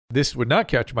This would not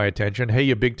catch my attention. Hey,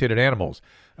 you big-titted animals.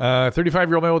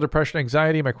 35-year-old male with depression,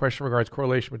 anxiety. My question regards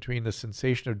correlation between the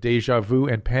sensation of deja vu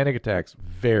and panic attacks.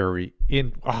 These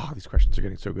questions are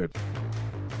getting so good.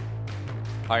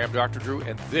 Hi, I'm Dr. Drew,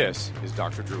 and this is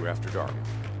Dr. Drew After Dark.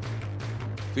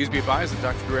 Please be advised that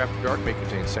Dr. Drew After Dark may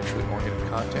contain sexually oriented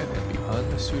content and be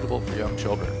unsuitable for young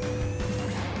children.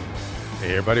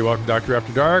 Hey, everybody. Welcome to Dr.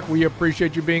 After Dark. We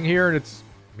appreciate you being here, and it's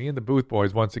me and the Booth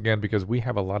Boys once again because we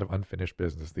have a lot of unfinished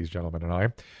business, these gentlemen and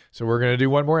I. So we're going to do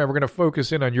one more, and we're going to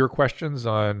focus in on your questions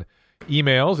on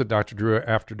emails at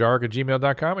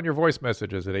drdrewaafterdark@gmail.com and your voice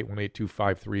messages at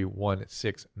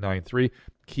 818-253-1693.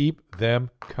 Keep them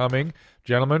coming.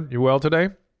 Gentlemen, you well today?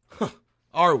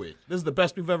 Are we? This is the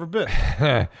best we've ever been.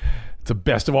 It's the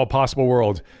best of all possible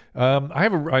worlds. I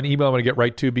have an email I want to get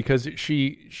right to because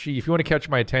she if you want to catch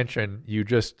my attention, you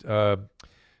just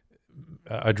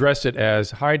address it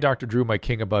as, "Hi, Dr. Drew, my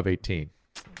king above 18.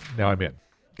 Now I'm in.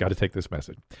 Got to take this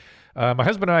message. My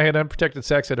husband and I had unprotected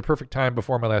sex at a perfect time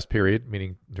before my last period,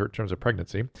 meaning in terms of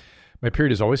pregnancy. My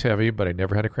period is always heavy, but I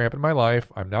never had a cramp in my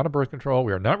life. I'm not on birth control.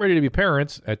 We are not ready to be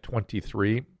parents at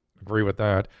 23. Agree with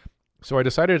that. So I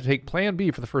decided to take Plan B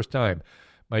for the first time.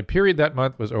 My period that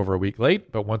month was over a week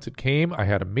late, but once it came, I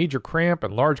had a major cramp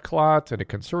and large clots, and it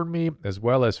concerned me, as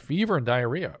well as fever and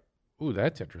diarrhea." Ooh,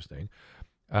 that's interesting.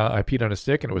 "I peed on a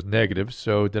stick, and it was negative.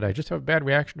 So did I just have a bad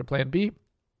reaction to Plan B?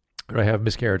 Or did I have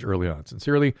miscarriage early on?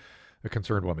 Sincerely, a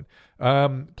concerned woman."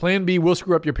 Plan B will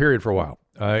screw up your period for a while.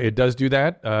 It does do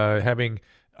that. Having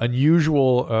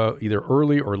unusual, either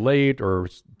early or late or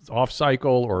off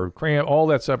cycle or cramp, all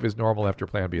that stuff is normal after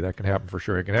Plan B. That can happen for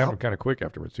sure. It can happen kind of quick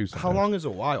afterwards too. Sometimes. How long is a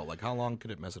while? Like, how long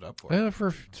could it mess it up for?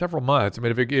 For several months. I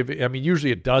mean,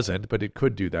 usually it doesn't, but it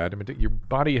could do that. I mean, your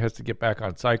body has to get back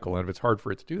on cycle, and if it's hard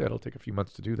for it to do that, it'll take a few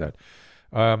months to do that.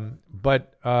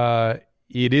 But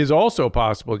it is also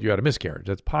possible that you had a miscarriage.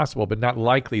 That's possible, but not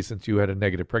likely since you had a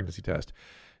negative pregnancy test.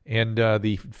 And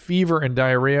the fever and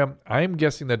diarrhea, I'm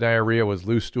guessing the diarrhea was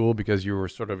loose stool because you were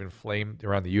sort of inflamed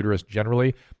around the uterus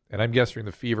generally. And I'm guessing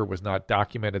the fever was not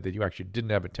documented, that you actually didn't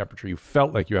have a temperature. You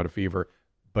felt like you had a fever,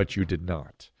 but you did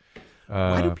not.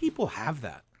 Why do people have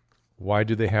that? Why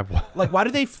do they have like, why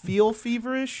do they feel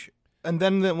feverish? And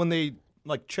then when they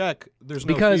check, there's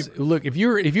no because fever. Look, if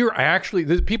you're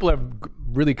actually, people have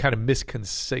really kind of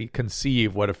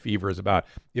misconceived what a fever is about.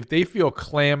 If they feel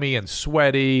clammy and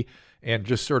sweaty and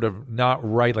just sort of not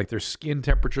right, like their skin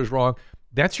temperature is wrong,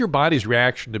 that's your body's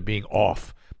reaction to being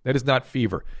off. That is not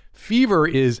fever. Fever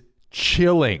is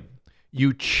chilling.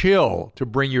 You chill to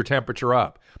bring your temperature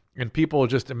up. And people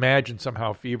just imagine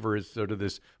somehow fever is sort of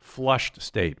this flushed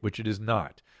state, which it is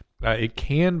not. It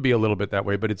can be a little bit that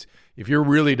way, but if you're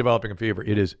really developing a fever,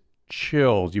 it is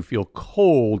chills. You feel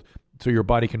cold, so your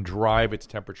body can drive its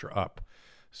temperature up.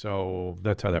 So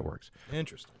that's how that works.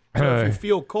 Interesting. So if you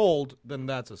feel cold, then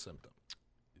that's a symptom.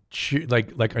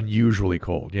 Like unusually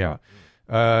cold, yeah.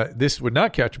 This would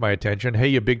not catch my attention. Hey,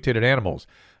 you big-titted animals.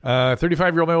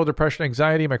 35-year-old male with depression,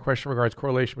 anxiety. My question regards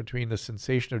correlation between the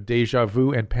sensation of deja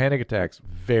vu and panic attacks.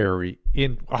 These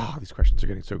questions are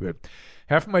getting so good.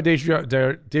 Half of my deja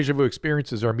vu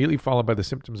experiences are immediately followed by the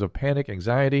symptoms of panic,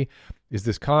 anxiety. Is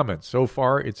this common? So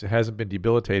far, it hasn't been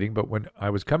debilitating, but when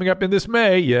I was coming up in this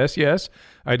May, yes,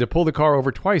 I had to pull the car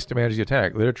over twice to manage the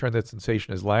attack. Literature on that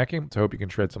sensation is lacking, so I hope you can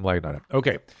shed some light on it.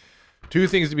 Okay, two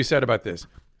things to be said about this.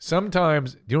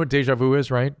 Sometimes, do you know what deja vu is,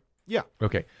 right? Yeah.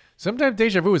 Okay. Sometimes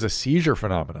deja vu is a seizure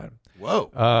phenomenon. Whoa.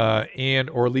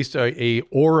 Or at least a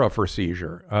aura for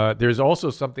seizure. There's also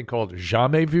something called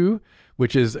jamais vu,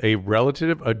 which is a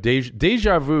relative.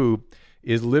 Deja vu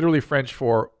is literally French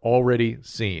for already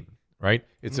seen, right?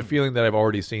 It's a feeling that I've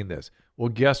already seen this. Well,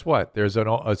 guess what? There's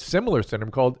a similar syndrome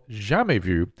called jamais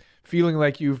vu, feeling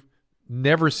like you've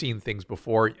never seen things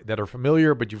before that are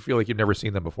familiar, but you feel like you've never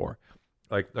seen them before.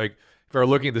 Like if I were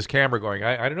looking at this camera going,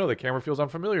 I don't know, the camera feels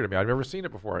unfamiliar to me. I've never seen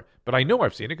it before, but I know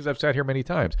I've seen it because I've sat here many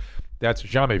times. That's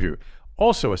jamais vu.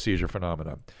 Also a seizure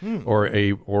phenomenon, or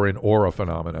an aura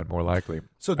phenomenon, more likely.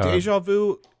 So deja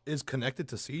vu is connected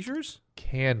to seizures?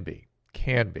 Can be.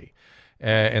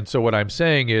 And so what I'm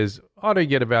saying is, ought to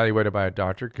get evaluated by a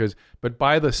doctor, but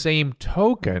by the same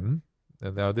token,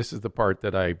 and now this is the part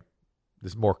that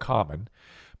is more common,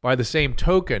 by the same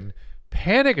token,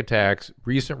 panic attacks,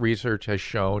 recent research has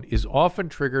shown, is often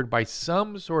triggered by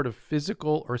some sort of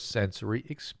physical or sensory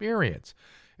experience.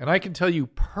 And I can tell you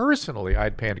personally, I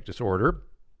had panic disorder,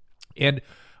 and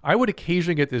I would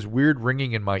occasionally get this weird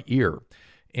ringing in my ear.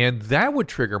 And that would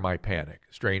trigger my panic,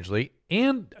 strangely.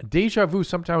 And deja vu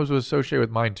sometimes was associated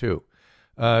with mine too.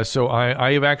 So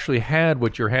I have actually had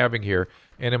what you're having here.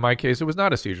 And in my case, it was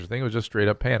not a seizure thing. It was just straight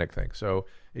up panic thing. So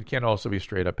it can also be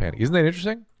straight up panic. Isn't that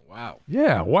interesting? Wow.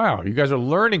 Yeah, wow. You guys are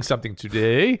learning something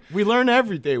today. We learn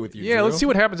every day with you, Yeah, Drew. let's see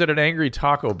what happens at an angry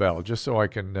Taco Bell, just so I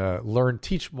can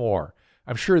teach more.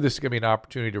 I'm sure this is going to be an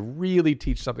opportunity to really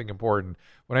teach something important.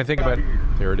 When I think about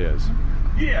there it is.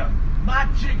 Yeah, my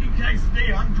chicken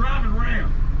quesadilla. I'm driving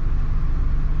around.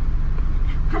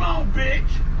 Come on,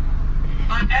 bitch.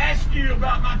 I asked you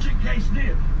about my chicken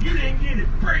quesadilla. You didn't get it.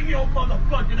 Bring your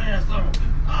motherfucking ass on.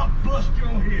 I'll bust your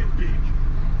head, bitch.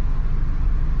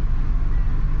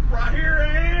 Right here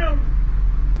I am.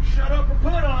 Shut up or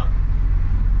put up.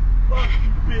 Fuck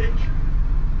you, bitch.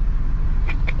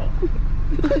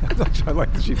 I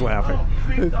like that she's laughing. I'll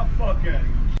beat the fuck out of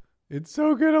you. It's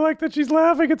so good. I like that she's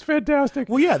laughing. It's fantastic.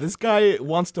 Well, yeah, this guy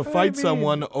wants to fight mean,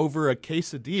 someone over a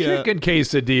quesadilla. Chicken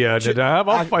quesadilla, Nadav.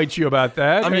 I'll fight you about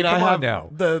that. I mean, come I on have now.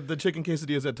 the chicken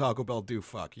quesadillas at Taco Bell do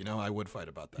fuck. You know, I would fight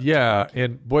about that. Yeah,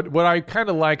 and what I kind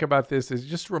of like about this is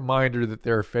just a reminder that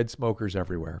there are Fed smokers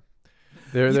everywhere.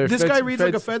 This guy reads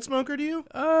like a Fed smoker to you?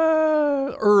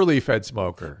 Early Fed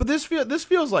smoker. But this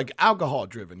feels like alcohol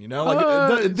driven, you know?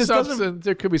 Like this doesn't.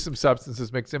 There could be some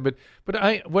substances mixed in, but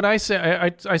I said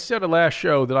at last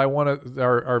show that I want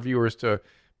our viewers to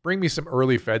bring me some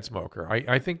early Fed smoker.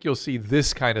 I think you'll see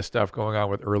this kind of stuff going on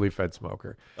with early Fed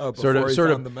smoker. Oh, before he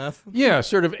found the meth? Yeah,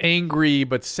 sort of angry,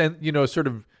 but sort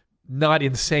of not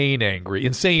insane angry,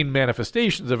 insane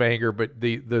manifestations of anger, but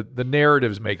the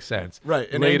narratives make sense. Right,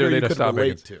 and later anger they you don't could stop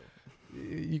relate to.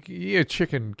 Yeah,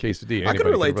 chicken quesadilla. I could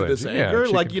Anybody relate to this anger.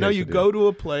 Yeah, like, you know, you quesadilla. go to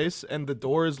a place and the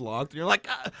door is locked. And you're like,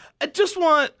 I just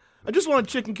want a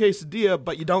chicken quesadilla,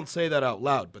 but you don't say that out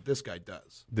loud. But this guy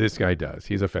does. This guy does.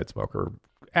 He's a Fed smoker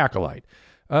acolyte.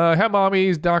 Have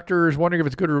mommies, doctors wondering if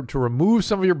it's good to remove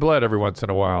some of your blood every once in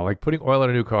a while, like putting oil in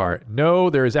a new car. No,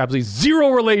 there is absolutely zero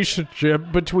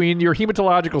relationship between your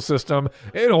hematological system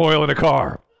and oil in a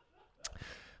car.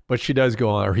 But she does go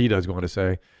on, or he does go on to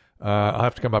say, I'll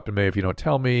have to come up in May if you don't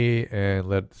tell me, and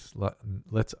let's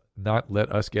not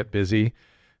let us get busy.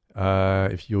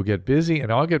 If you'll get busy and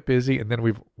I'll get busy, and then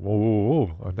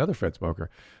whoa, another Fed smoker.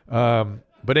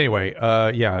 But anyway,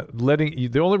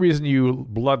 the only reason you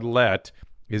bloodlet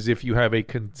is if you have a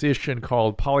condition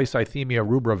called polycythemia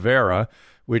rubra vera,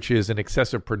 which is an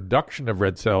excessive production of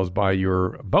red cells by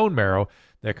your bone marrow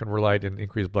that can result in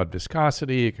increased blood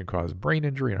viscosity. It can cause brain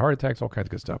injury and heart attacks, all kinds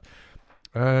of good stuff.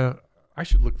 I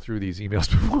should look through these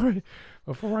emails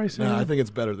before I say. No, I think it's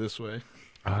better this way.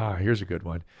 Here's a good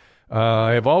one.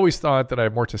 I have always thought that I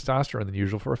have more testosterone than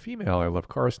usual for a female. I love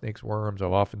cars, snakes, worms. I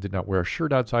often did not wear a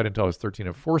shirt outside until I was 13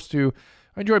 and forced to.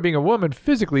 I enjoy being a woman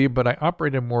physically, but I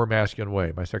operate in a more masculine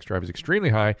way. My sex drive is extremely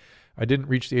high. I didn't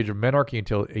reach the age of menarche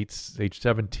until age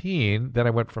 17. Then I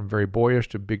went from very boyish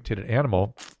to big-titted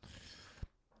animal.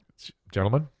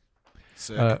 Gentlemen?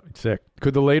 Sick.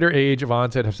 Could the later age of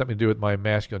onset have something to do with my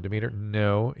masculine demeanor?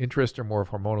 No. Interests are more of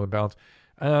hormonal imbalance.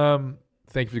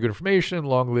 Thank you for the good information.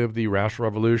 Long live the rational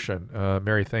revolution.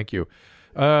 Mary, thank you.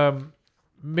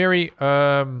 Mary,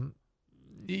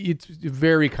 it's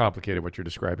very complicated what you're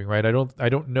describing, right? I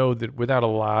don't know that without a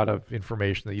lot of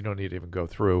information that you don't need to even go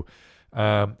through.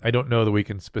 I don't know that we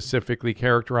can specifically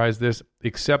characterize this,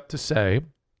 except to say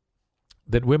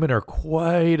that women are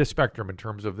quite a spectrum in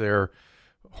terms of their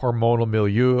hormonal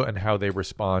milieu and how they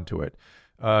respond to it.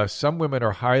 Some women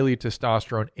are highly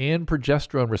testosterone and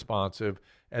progesterone responsive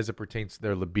as it pertains to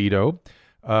their libido.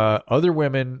 Other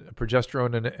women,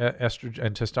 progesterone and estrogen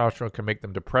and testosterone can make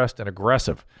them depressed and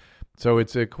aggressive. So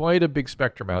it's quite a big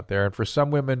spectrum out there. And for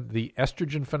some women, the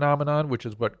estrogen phenomenon, which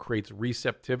is what creates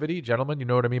receptivity, gentlemen, you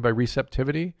know what I mean by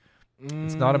receptivity?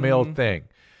 It's not a male thing.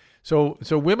 So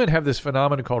women have this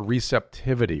phenomenon called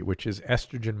receptivity, which is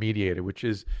estrogen mediated, which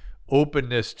is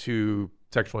openness to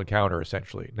sexual encounter,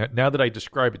 essentially. Now that I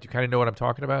describe it, do you kind of know what I'm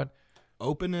talking about?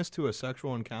 Openness to a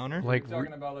sexual encounter? Like You're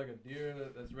talking about like a deer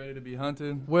that's ready to be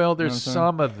hunted. Well, there's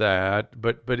some of that,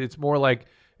 but it's more like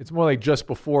just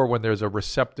before when there's a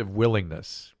receptive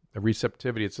willingness, a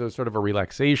receptivity. It's a sort of a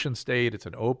relaxation state. It's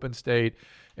an open state,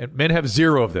 and men have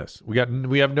zero of this. We have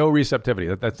no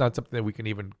receptivity. That's not something that we can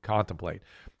even contemplate.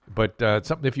 But it's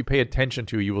something if you pay attention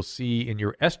to, you will see in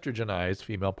your estrogenized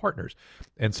female partners,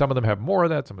 and some of them have more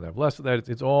of that, some of them have less of that.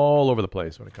 It's all over the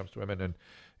place when it comes to women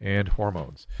and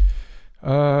hormones.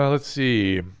 Let's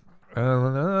see.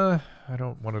 I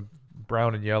don't want to.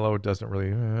 Brown and yellow doesn't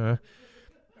really.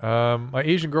 My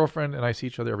Asian girlfriend and I see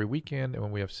each other every weekend, and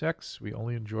when we have sex, we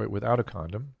only enjoy it without a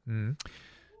condom.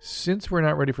 Since we're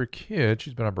not ready for kids,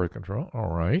 she's been on birth control. All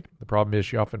right. The problem is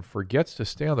she often forgets to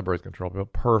stay on the birth control pill.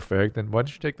 Perfect. Then why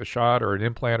don't you take the shot or an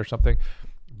implant or something?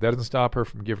 That doesn't stop her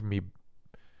from giving me.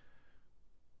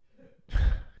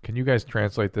 Can you guys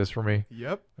translate this for me?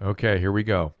 Yep. Okay, here we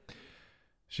go.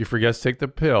 She forgets to take the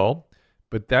pill,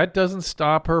 but that doesn't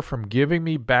stop her from giving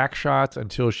me back shots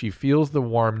until she feels the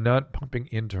warm nut pumping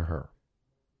into her.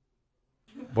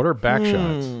 What are back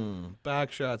shots?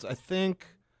 Back shots. I think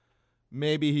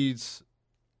maybe he's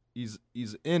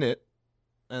in it,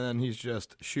 and then he's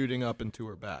just shooting up into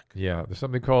her back. Yeah, there's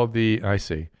something called the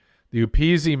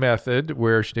Upezi method,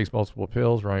 where she takes multiple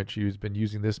pills, right? She's been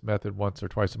using this method once or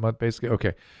twice a month, basically.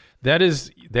 Okay, that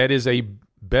is a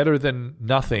better than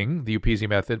nothing, the Upezi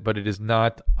method, but it is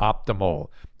not optimal.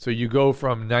 So you go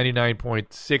from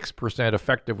 99.6%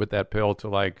 effective with that pill to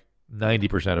like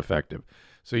 90% effective.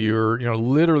 So you're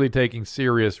literally taking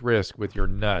serious risk with your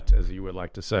nut, as you would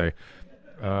like to say.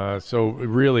 So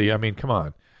really, I mean, come on.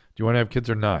 Do you want to have kids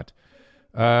or not?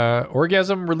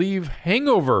 Orgasm relieve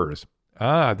hangovers.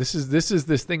 This is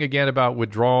this thing again about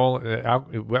withdrawal.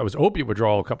 That was opiate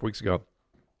withdrawal a couple weeks ago.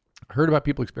 I heard about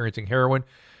people experiencing heroin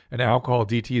and alcohol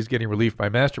DTs getting relief by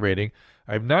masturbating.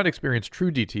 I have not experienced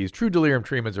true DTs. True delirium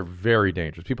treatments are very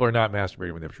dangerous. People are not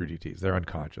masturbating when they have true DTs. They're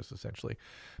unconscious, essentially.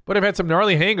 But I've had some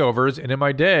gnarly hangovers, and in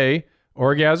my day,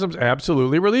 orgasms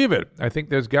absolutely relieve it. I think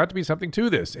there's got to be something to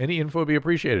this. Any info would be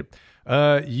appreciated.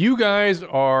 You guys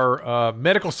are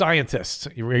medical scientists.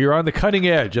 You're on the cutting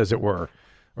edge, as it were.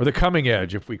 Or the coming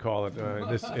edge, if we call it in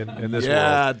this world.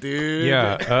 Yeah, dude.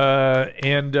 Yeah,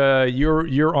 and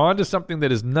you're on to something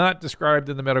that is not described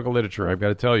in the medical literature. I've got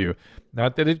to tell you,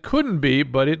 not that it couldn't be,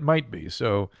 but it might be.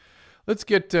 So let's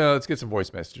get some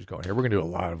voice messages going here. We're gonna do a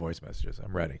lot of voice messages.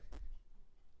 I'm ready.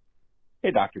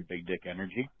 Hey, Dr. Big Dick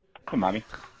Energy. Hey, Mommy.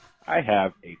 I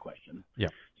have a question. Yeah.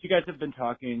 So you guys have been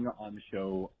talking on the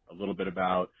show a little bit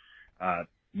about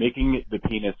making the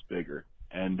penis bigger.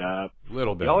 And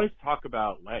little bit. We always talk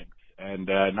about length and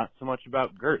not so much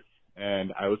about girth.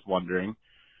 And I was wondering,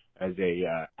 as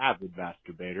a avid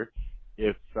masturbator,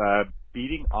 if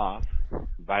beating off,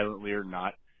 violently or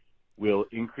not, will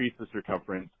increase the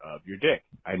circumference of your dick.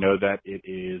 I know that it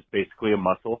is basically a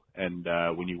muscle, and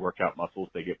when you work out muscles,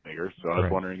 they get bigger. So I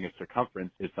was wondering if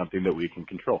circumference is something that we can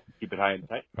control. Keep it high and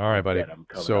tight. All right, buddy. I'm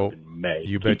coming So up in May.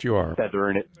 you bet you are.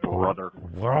 Feathering it, brother.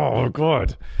 Oh,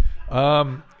 good.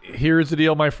 Here's the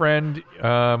deal, my friend.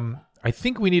 I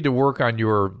think we need to work on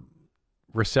your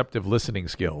receptive listening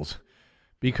skills,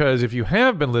 because if you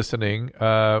have been listening,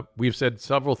 we've said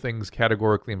several things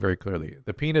categorically and very clearly.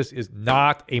 The penis is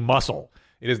not a muscle.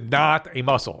 It is not a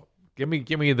muscle. Give me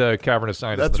the cavernous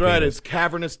sinus. That's right. Penis. It's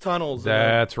cavernous tunnels.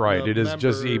 That's right. It is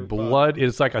just a blood.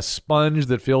 It's like a sponge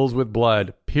that fills with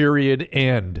blood. Period.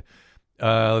 End.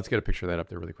 Let's get a picture of that up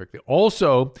there really quickly.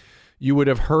 Also, you would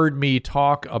have heard me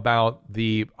talk about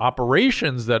the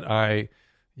operations that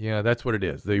that's what it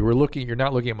is. You're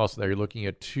not looking at muscle there. You're looking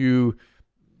at two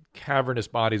cavernous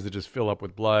bodies that just fill up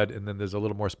with blood, and then there's a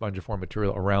little more spongiform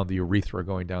material around the urethra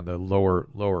going down the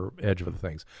lower edge of the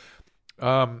things.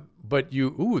 But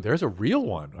there's a real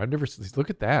one. I've never look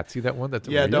at that. See that one? That's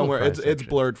a real don't worry. It's section.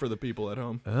 blurred for the people at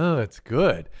home. Oh, it's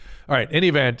good. All right. In any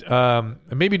event,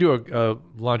 maybe do a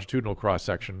longitudinal cross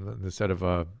section instead of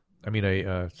a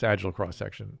sagittal cross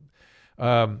section.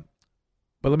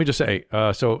 But let me just say,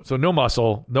 so no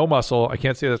muscle. I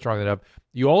can't say that strongly enough.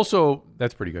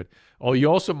 That's pretty good. Oh,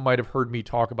 you also might have heard me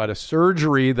talk about a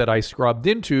surgery that I scrubbed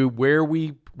into where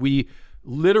we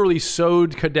literally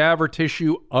sewed cadaver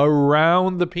tissue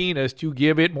around the penis to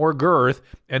give it more girth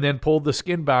and then pulled the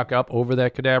skin back up over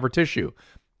that cadaver tissue.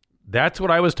 That's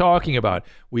what I was talking about.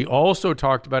 We also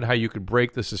talked about how you could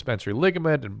break the suspensory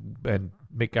ligament and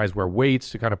make guys wear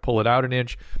weights to kind of pull it out an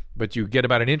inch, but you get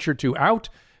about an inch or two out,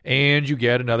 and you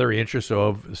get another inch or so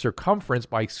of circumference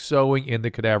by sewing in the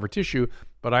cadaver tissue.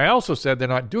 But I also said they're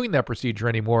not doing that procedure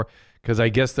anymore because I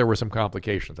guess there were some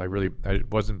complications. I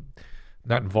wasn't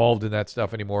not involved in that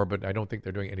stuff anymore, but I don't think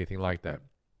they're doing anything like that.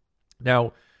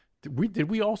 Now, did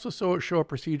we also show a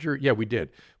procedure? Yeah, we did.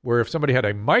 Where if somebody had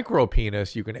a micro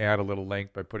penis, you can add a little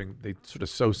length by they sort of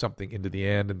sew something into the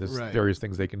end, and there's various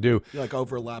things they can do. You like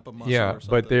overlap a muscle Yeah, or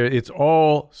something. but it's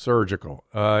all surgical.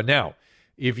 Now,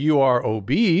 if you are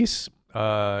obese,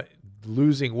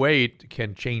 losing weight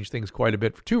can change things quite a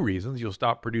bit for two reasons. You'll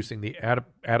stop producing the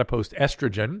adipose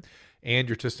estrogen, and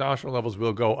your testosterone levels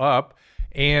will go up.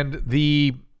 And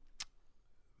the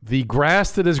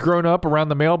grass that has grown up around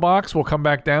the mailbox will come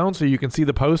back down, so you can see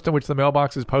the post on which the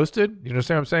mailbox is posted. You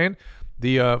understand what I'm saying?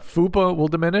 The fupa will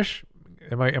diminish.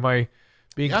 Am I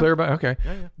being clear about? Okay.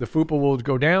 Yeah. The fupa will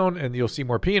go down, and you'll see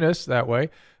more penis that way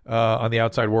on the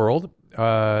outside world.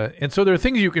 And so there are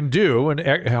things you can do, and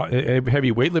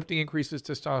heavy weightlifting increases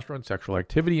testosterone, sexual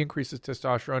activity increases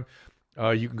testosterone.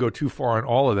 You can go too far on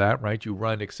all of that, right? You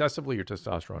run excessively, your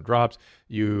testosterone drops.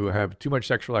 You have too much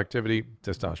sexual activity,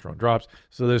 testosterone drops.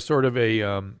 So there's sort of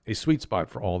a sweet spot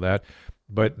for all that.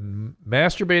 But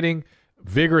masturbating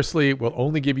vigorously will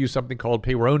only give you something called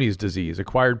Peyronie's disease,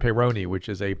 acquired Peyronie, which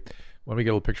is a, let me get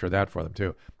a little picture of that for them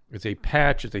too. It's a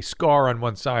patch, it's a scar on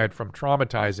one side from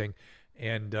traumatizing,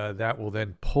 and that will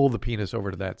then pull the penis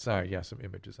over to that side. Yeah, some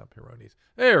images on Peyronie's.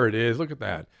 There it is. Look at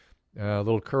that. A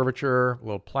little curvature, a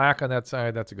little plaque on that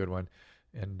side. That's a good one.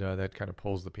 And that kind of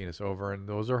pulls the penis over. And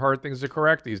those are hard things to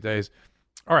correct these days.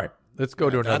 All right, let's go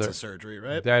to another. That's a surgery,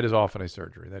 right? That is often a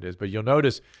surgery. That is. But you'll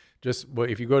notice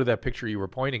if you go to that picture you were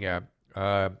pointing at,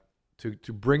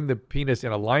 to bring the penis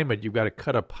in alignment, you've got to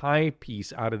cut a pie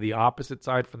piece out of the opposite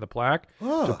side from the plaque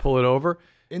to pull it over.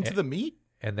 Into the meat?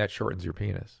 And that shortens your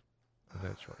penis.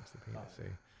 That shortens the penis, see?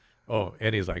 Oh,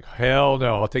 and he's like, hell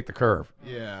no, I'll take the curve.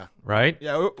 Yeah. Right?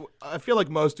 Yeah, I feel like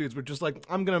most dudes were just like,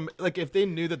 I'm going to, like, if they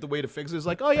knew that the way to fix it is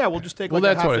like, oh, yeah, we'll just take like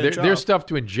that's a half what inch there's off. stuff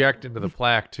to inject into the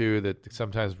plaque, too, that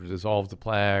sometimes dissolves the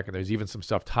plaque, and there's even some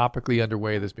stuff topically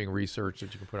underway that's being researched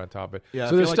that you can put on top of it. Yeah,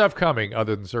 so there's stuff coming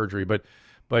other than surgery, but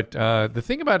the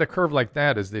thing about a curve like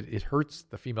that is that it hurts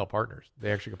the female partners.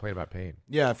 They actually complain about pain.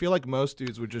 Yeah, I feel like most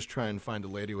dudes would just try and find a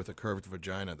lady with a curved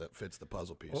vagina that fits the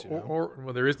puzzle piece.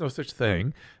 Well, there is no such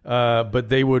thing, but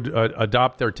they would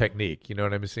adopt their technique. You know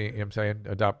what I'm saying?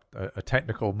 Adopt a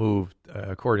technical move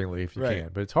accordingly if you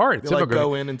can. But it's hard. It's like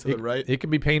go into the right. It can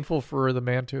be painful for the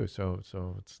man too. So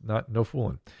it's no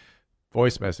fooling.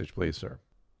 Voice message, please, sir.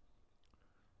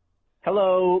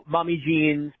 Hello, Mommy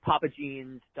Jeans, Papa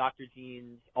Jeans, Dr.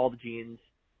 Jeans, all the jeans.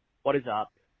 What is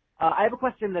up? I have a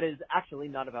question that is actually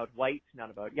not about white,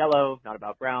 not about yellow, not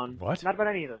about brown. What? Not about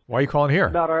any of those. Why are you calling here?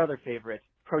 About our other favorite,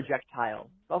 projectile,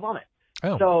 vomit.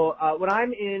 Oh. So when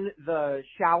I'm in the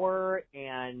shower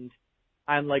and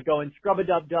I'm like going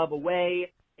scrub-a-dub-dub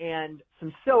away and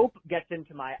some soap gets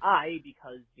into my eye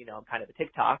because, I'm kind of a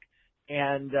TikTok,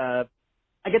 and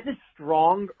I get this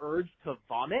strong urge to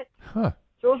vomit. Huh.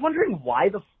 So I was wondering why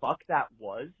the fuck that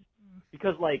was.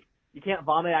 Because, you can't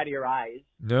vomit out of your eyes.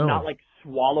 No. Not like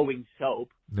swallowing soap.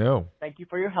 No. Thank you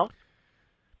for your help.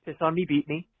 Piss on me, beat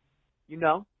me.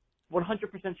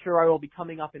 100% sure I will be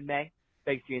coming up in May.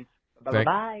 Thanks, Jeans.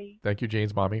 Bye-bye. Thank you,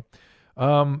 Jane's mommy.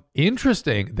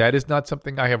 Interesting. That is not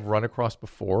something I have run across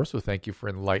before, so thank you for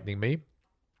enlightening me.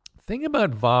 Thing about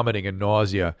vomiting and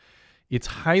nausea, it's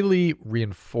highly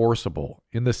reinforceable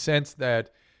in the sense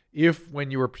that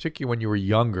particularly when you were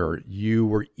younger, you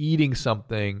were eating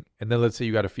something, and then let's say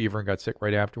you got a fever and got sick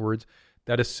right afterwards,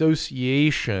 that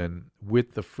association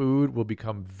with the food will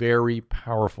become very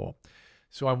powerful.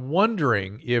 So I'm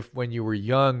wondering if when you were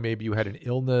young, maybe you had an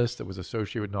illness that was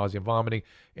associated with nausea and vomiting,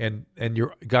 and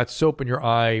you got soap in your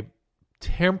eye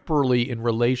temporally in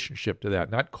relationship to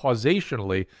that, not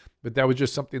causationally, but that was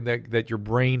just something that your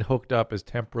brain hooked up as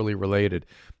temporally related.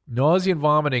 Nausea and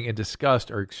vomiting and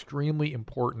disgust are extremely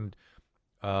important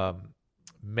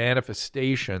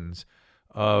manifestations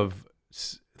of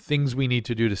things we need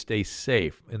to do to stay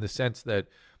safe, in the sense that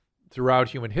throughout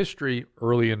human history,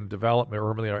 early in development,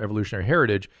 early in our evolutionary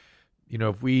heritage,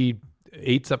 if we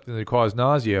ate something that caused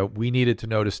nausea, we needed to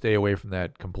know to stay away from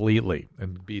that completely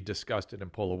and be disgusted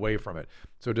and pull away from it.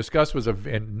 So disgust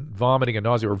and vomiting and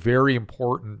nausea were very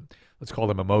important, let's call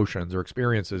them emotions or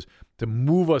experiences, to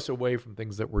move us away from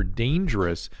things that were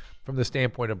dangerous from the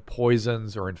standpoint of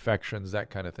poisons or infections, that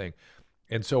kind of thing.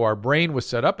 And so our brain was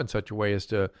set up in such a way as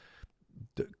to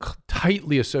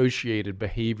tightly associated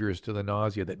behaviors to the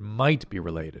nausea that might be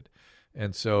related.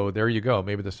 And so there you go.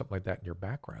 Maybe there's something like that in your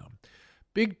background.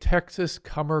 Big Texas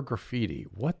Cummer Graffiti.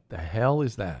 What the hell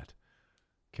is that?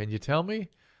 Can you tell me?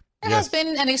 There has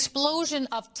been an explosion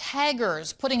of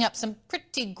taggers putting up some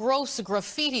pretty gross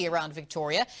graffiti around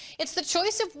Victoria. It's the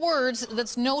choice of words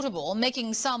that's notable,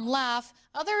 making some laugh,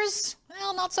 others,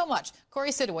 well, not so much.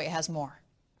 Corey Sidaway has more.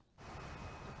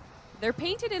 They're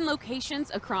painted in locations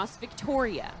across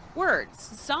Victoria. Words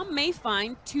some may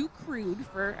find too crude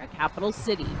for a capital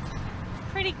city.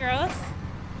 Pretty gross.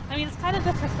 I mean, it's kind of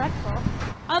disrespectful.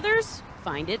 Others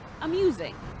find it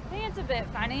amusing. I think it's a bit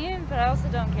funny, but I also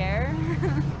don't care.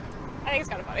 I think it's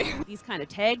kind of funny. These kind of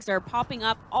tags are popping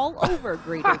up all over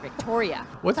Greater Victoria.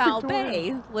 What's Foul Victoria?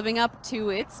 Bay living up to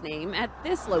its name at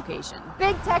this location.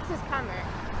 Big Texas Cummer.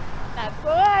 That's the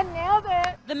one. Nailed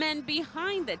it. The men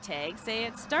behind the tag say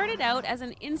it started out as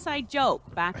an inside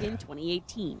joke back in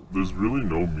 2018. There's really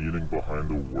no meaning behind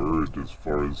the word, as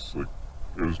far as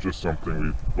it was just something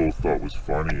we both thought was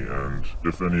funny, and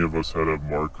if any of us had a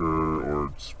marker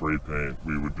or spray paint,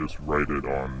 we would just write it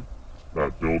on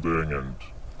that building, and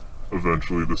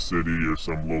eventually the city or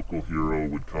some local hero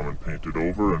would come and paint it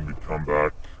over, and we'd come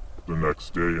back the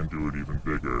next day and do it even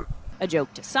bigger. A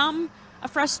joke to some, a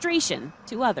frustration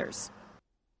to others.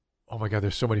 Oh my God,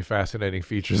 there's so many fascinating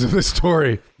features of this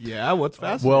story. Yeah, what's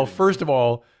fascinating? Well, first of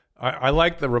all, I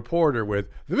like the reporter with,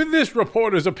 in this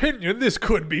reporter's opinion, this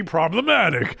could be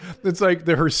problematic. It's like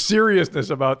her seriousness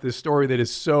about this story that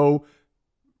is so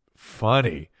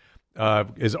funny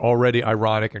is already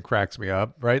ironic and cracks me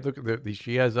up, right? Look,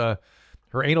 she has her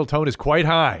anal tone is quite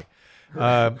high.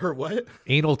 Her what?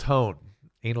 Anal tone.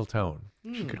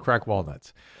 She could crack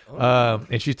walnuts.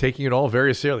 And she's taking it all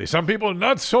very seriously. Some people,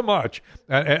 not so much.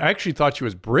 I actually thought she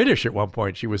was British at one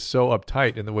point. She was so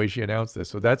uptight in the way she announced this.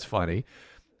 So that's funny.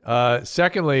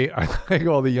 Secondly, I like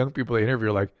all the young people they interview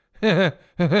are like,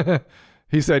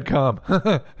 he said come.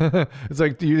 It's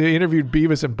like they interviewed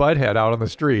Beavis and Butthead out on the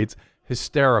streets.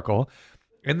 Hysterical.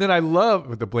 And then I love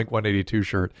with the Blink-182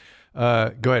 shirt.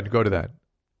 Go ahead, go to that.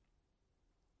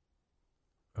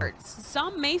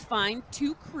 Some may find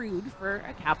too crude for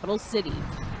a capital city.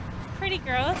 Pretty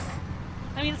gross.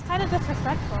 I mean, it's kind of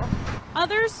disrespectful.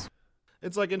 Others.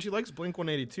 It's like, and she likes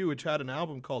Blink-182, which had an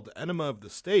album called Enema of the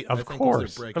State. Of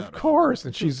course.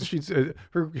 And she's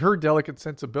her delicate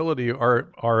sensibility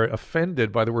are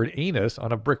offended by the word anus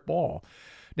on a brick wall.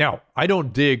 Now, I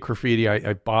don't dig graffiti.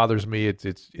 It bothers me.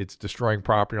 It's destroying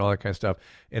property and all that kind of stuff.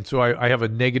 And so I have a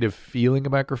negative feeling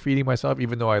about graffiti myself,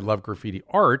 even though I love graffiti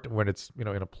art when it's, in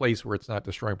a place where it's not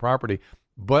destroying property.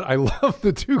 But I love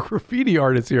the two graffiti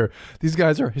artists here. These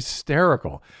guys are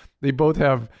hysterical. They both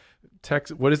have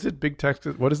what is it? Big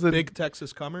Texas. What is it? Big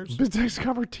Texas Commerce. Big Texas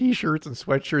Commerce T-shirts and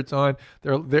sweatshirts on.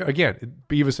 They're again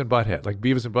Beavis and Butthead. Like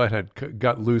Beavis and Butthead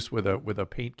got loose with a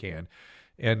paint can.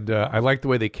 And I like the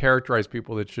way they characterize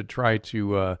people that should try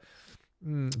to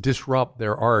disrupt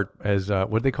their art as,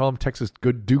 what do they call them? Texas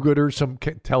do-gooders, some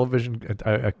television,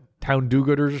 town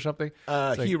do-gooders or something?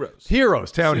 Heroes.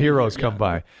 Heroes, town City heroes hero, come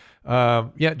by.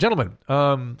 Gentlemen,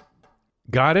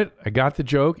 got it. I got the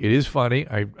joke. It is funny.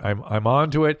 I'm on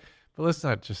to it. But let's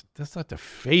not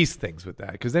deface things with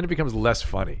that, because then it becomes less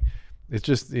funny. It's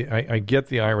just, I get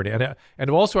the irony.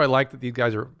 And also I like that these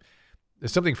guys are,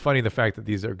 there's something funny in the fact that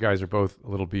these guys are both a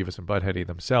little Beavis and Buttheady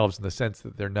themselves, in the sense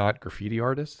that they're not graffiti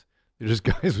artists. They're just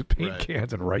guys with paint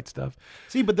cans and write stuff.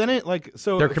 See, but then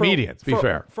they're comedians. Be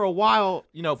fair. For a while,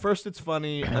 first it's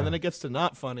funny, and then it gets to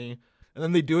not funny, and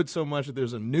then they do it so much that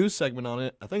there's a news segment on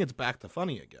it. I think it's back to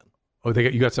funny again. Oh,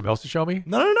 you got something else to show me?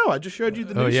 No. I just showed you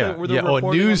the news segment. Where they're a news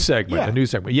reporting segment. A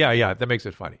news segment. Yeah. That makes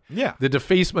it funny. Yeah. The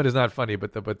defacement is not funny,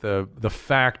 but the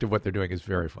fact of what they're doing is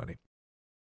very funny.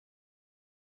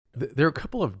 There are a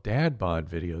couple of dad bod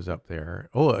videos up there.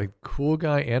 Oh, a cool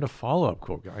guy and a follow-up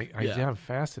cool guy. I'm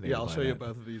fascinated. Yeah, I'll show you that.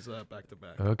 both of these back to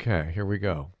back. Okay, here we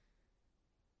go.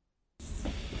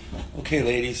 Okay,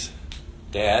 ladies.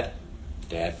 Dad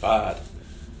bod.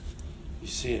 You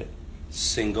see it.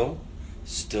 Single,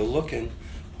 still looking,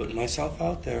 putting myself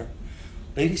out there.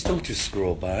 Ladies, don't just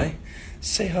scroll by.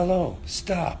 Say hello.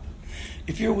 Stop.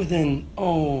 If you're within,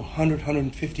 100,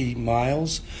 150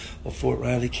 miles of Fort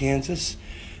Riley, Kansas,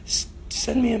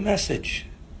 send me a message.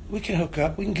 We can hook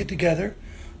up. We can get together.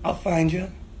 I'll find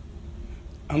you.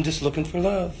 I'm just looking for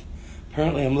love.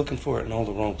 Apparently, I'm looking for it in all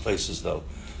the wrong places, though.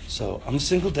 So, I'm a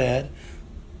single dad,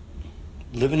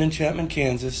 living in Chapman,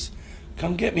 Kansas.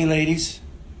 Come get me, ladies.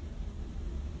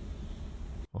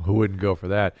 Well, who wouldn't go for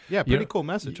that? Yeah, pretty cool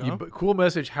message, huh? Cool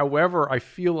message. However, I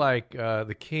feel like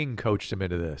the King coached him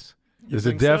into this. There's a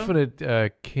think so?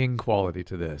 definite King quality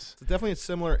to this. It's definitely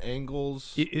similar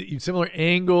angles. Similar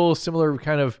angles, similar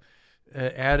kind of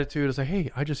attitude. It's like,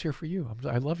 hey, I'm just here for you.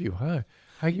 I love you.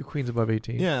 Hi, you queens above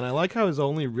 18. Yeah, and I like how his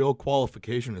only real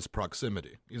qualification is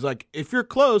proximity. He's like, if you're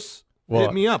close,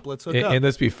 hit me up. Let's hook up. And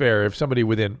let's be fair. If somebody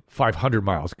within 500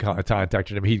 miles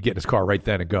contacted him, he'd get in his car right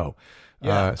then and go.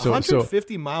 Yeah,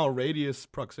 150-mile radius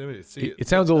proximity. See, it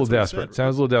sounds a little desperate.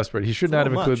 Sounds a little desperate. He should not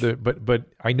have included but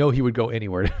I know he would go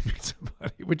anywhere to meet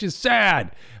somebody, which is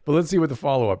sad. But let's see what the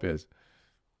follow-up is.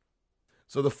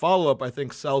 So the follow-up, I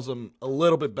think, sells him a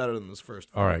little bit better than this first.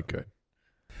 All right, good.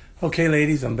 Okay,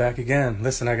 ladies, I'm back again.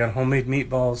 Listen, I got homemade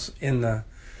meatballs in the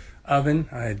oven.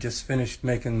 I had just finished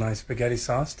making my spaghetti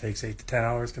sauce. Takes 8 to 10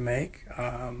 hours to make.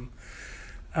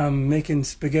 I'm making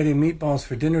spaghetti and meatballs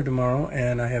for dinner tomorrow,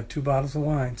 and I have 2 bottles of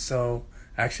wine. So,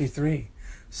 actually 3.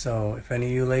 So, if any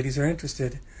of you ladies are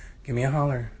interested, give me a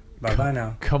holler. Bye-bye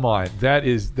now. Come on.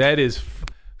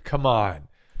 Come on.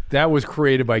 That was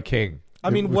created by King. I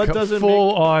mean, what doesn't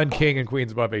full-on King and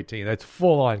Queens above 18. That's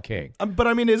full-on King. But,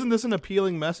 I mean, isn't this an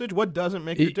appealing message? What doesn't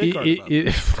make your dick hard?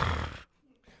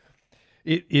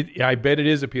 I bet it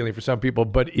is appealing for some people,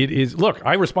 but it is. Look,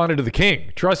 I responded to the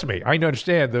King. Trust me, I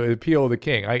understand the appeal of the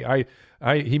King.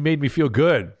 He made me feel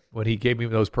good when he gave me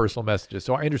those personal messages.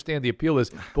 So I understand the appeal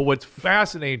is. But what's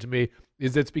fascinating to me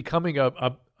is it's becoming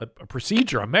a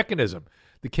procedure, a mechanism.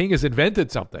 The King has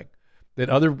invented something that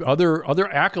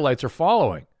other acolytes are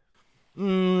following.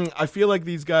 I feel like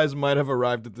these guys might have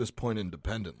arrived at this point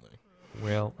independently.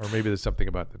 Well, or maybe there's something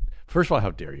about the. First of all,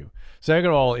 how dare you? Second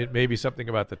of all, it may be something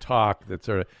about the talk that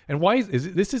sort of. And why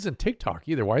this isn't TikTok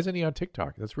either? Why isn't he on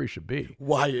TikTok? That's where he should be.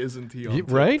 Why isn't he on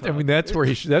TikTok? Right? I mean, that's where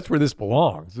that's where this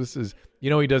belongs. This is, he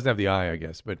doesn't have the eye, I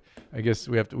guess. But I guess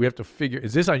we have to figure.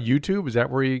 Is this on YouTube? Is that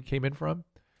where he came in from?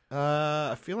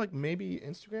 I feel like maybe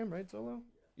Instagram, right, Zolo?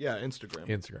 Yeah, Instagram.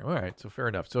 Instagram. All right, so fair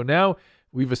enough. So now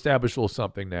we've established a little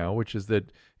something now, which is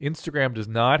that Instagram does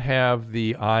not have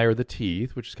the eye or the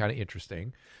teeth, which is kind of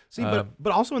interesting. See,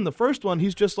 but also in the first one,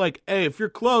 he's just like, hey, if you're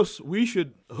close, we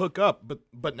should hook up.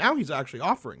 But now he's actually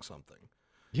offering something.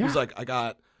 Yeah. He's like, I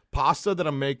got pasta that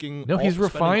I'm making. No, he's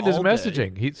refined his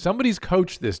messaging. Somebody's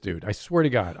coached this dude. I swear to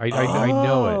God. I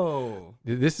know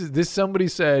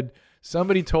it.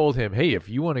 Somebody told him, hey, if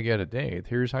you want to get a date,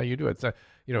 here's how you do it. So,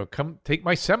 come take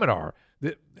my seminar.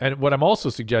 And what I'm also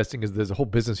suggesting is there's a whole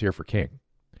business here for King.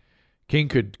 King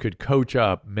could coach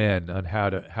up men on how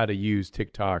to use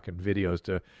TikTok and videos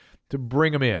to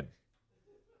bring them in.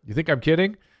 You think I'm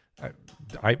kidding?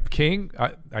 King,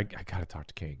 I gotta talk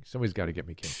to King. Somebody's got to get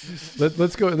me King.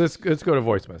 Let's go to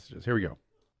voice messages. Here we go.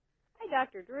 Hi,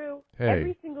 Dr. Drew. Hey.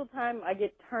 Every single time I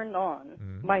get turned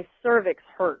on, my cervix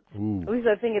hurts. Ooh. At least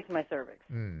I think it's my cervix,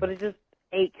 but it just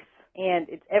aches, and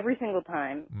it's every single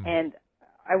time. And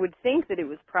I would think that it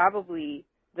was probably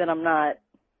that I'm not,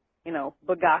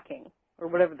 bagocking or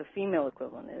whatever the female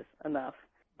equivalent is enough.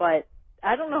 But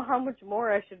I don't know how much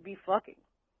more I should be fucking.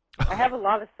 I have a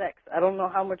lot of sex. I don't know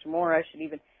how much more I should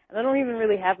even, and I don't even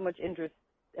really have much interest.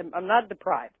 I'm not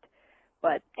deprived.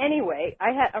 But anyway,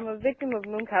 I'm a victim of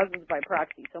Munchausen's by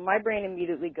proxy, so my brain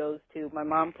immediately goes to my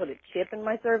mom put a chip in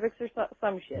my cervix or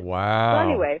some shit. Wow. So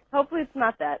anyway, hopefully it's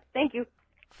not that. Thank you.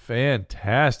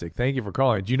 Fantastic. Thank you for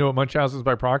calling. Do you know what Munchausen's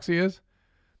by proxy is?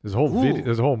 There's a whole video.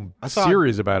 There's a whole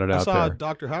series about it out there. I saw a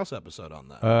Dr. House episode on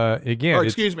that.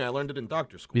 Excuse me, I learned it in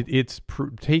doctor school. It's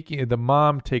taking the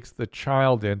mom takes the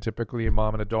child in, typically a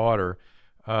mom and a daughter,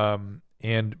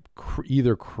 and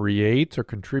either creates or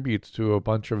contributes to a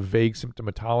bunch of vague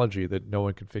symptomatology that no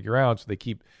one can figure out. So they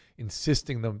keep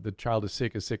insisting the child is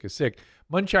sick, is sick, is sick.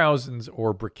 Munchausen's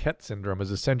or Burkitt syndrome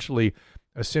is essentially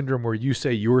a syndrome where you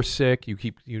say you're sick.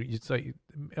 It's like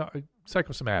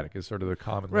psychosomatic is sort of the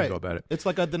common lingo about it. It's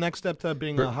like the next step to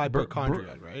being a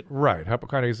hypochondriac, right? Right.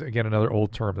 Hypochondriac is, again, another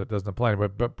old term that doesn't apply.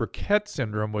 But Burkitt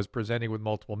syndrome was presenting with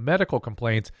multiple medical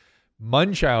complaints.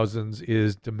 Munchausen's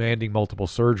is demanding multiple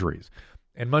surgeries.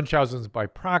 And Munchausen's by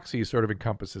proxy sort of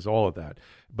encompasses all of that.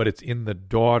 But it's in the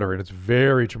daughter, and it's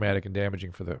very traumatic and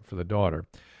damaging for the daughter.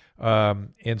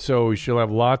 And so she'll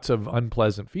have lots of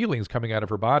unpleasant feelings coming out of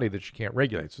her body that she can't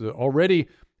regulate. So already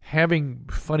having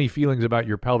funny feelings about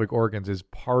your pelvic organs is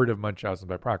part of Munchausen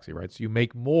by proxy, right? So you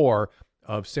make more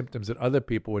of symptoms that other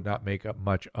people would not make up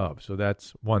much of. So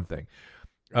that's one thing.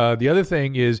 The other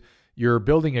thing is you're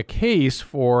building a case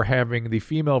for having the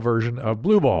female version of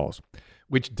blue balls,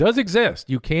 which does exist.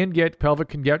 You can get pelvic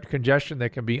congestion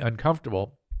that can be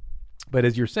uncomfortable. But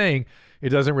as you're saying, it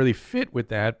doesn't really fit with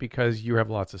that because you have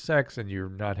lots of sex and you're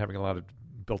not having a lot of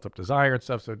built-up desire and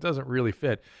stuff, so it doesn't really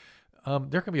fit.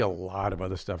 There can be a lot of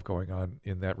other stuff going on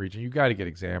in that region. You got to get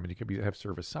examined. You could have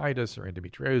cervicitis or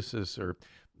endometriosis or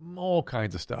all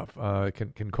kinds of stuff.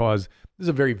 Can cause. This is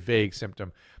a very vague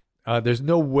symptom. There's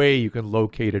no way you can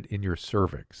locate it in your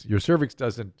cervix. Your cervix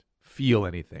doesn't feel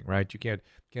anything, right? You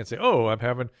can't say, oh,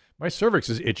 my cervix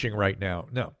is itching right now.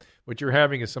 No, what you're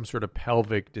having is some sort of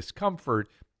pelvic discomfort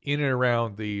in and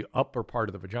around the upper part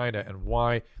of the vagina, and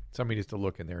why somebody needs to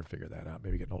look in there and figure that out.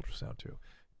 Maybe get an ultrasound too.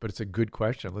 But it's a good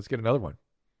question. Let's get another one.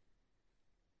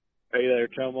 Hey there,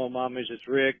 Chomo Mom. It's just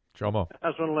Rick. Chomo. I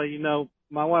just want to let you know,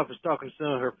 my wife was talking to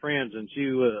some of her friends, and she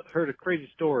heard a crazy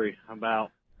story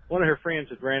about one of her friends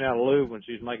had ran out of lube when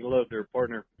she was making love to her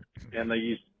partner, and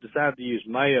they decided to use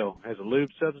mayo as a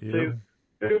lube substitute.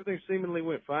 Yeah. Everything seemingly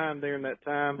went fine during that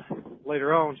time.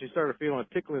 Later on, she started feeling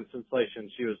a tickling sensation.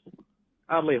 She was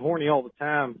oddly horny all the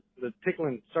time. The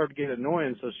tickling started to get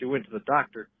annoying, so she went to the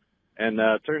doctor. And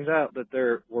turns out that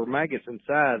there were maggots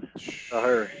inside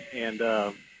her. And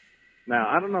now,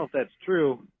 I don't know if that's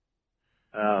true.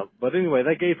 But anyway,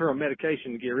 they gave her a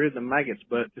medication to get rid of the maggots.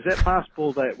 But is that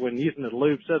possible that when using a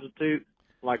lube substitute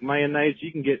like mayonnaise,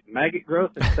 you can get maggot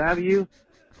growth inside of you?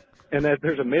 And that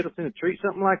there's a medicine to treat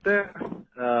something like that?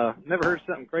 Never heard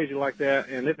something crazy like that.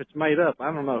 And if it's made up,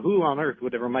 I don't know who on earth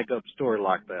would ever make up a story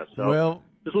like that. So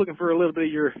just looking for a little bit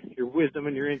of your wisdom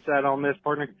and your insight on this,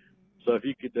 partner. So if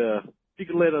you could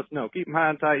let us know. Keep them high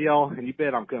and tight, y'all, and you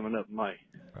bet I'm coming up in May.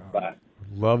 Bye.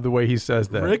 Love the way he says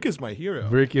that. Rick is my hero.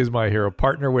 Rick is my hero.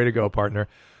 Partner, way to go, partner.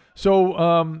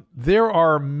 So there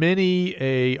are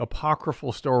many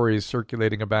apocryphal stories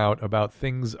circulating about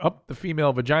things up the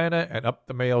female vagina and up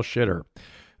the male shitter.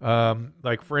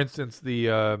 Like, for instance,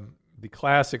 the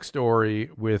classic story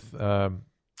with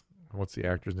what's the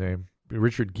actor's name?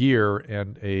 Richard Gere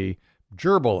and a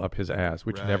gerbil up his ass,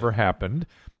 which never happened.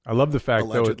 I love the fact,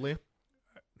 allegedly. though,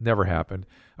 never happened.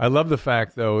 I love the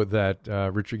fact, though, that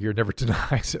Richard Gere never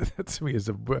denies it. That to me is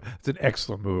it's an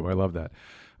excellent move. I love that.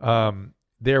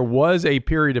 There was a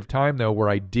period of time, though, where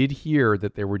I did hear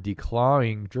that they were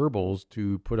declawing gerbils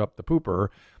to put up the pooper,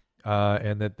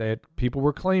 and that people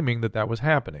were claiming that was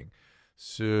happening.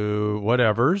 So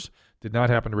whatevers. Did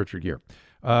not happen to Richard Gere.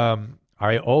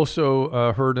 I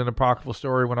also heard an apocryphal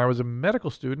story when I was a medical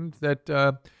student that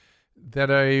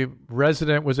a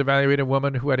resident was evaluating a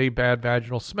woman who had a bad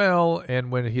vaginal smell, and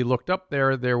when he looked up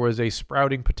there was a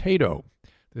sprouting potato.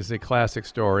 This is a classic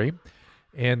story.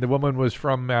 And the woman was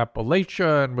from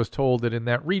Appalachia and was told that in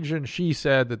that region, she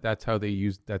said that's what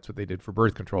they did for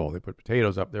birth control. They put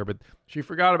potatoes up there, but she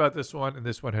forgot about this one, and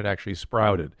this one had actually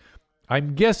sprouted.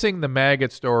 I'm guessing the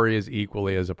maggot story is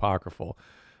equally as apocryphal.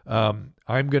 I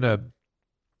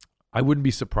wouldn't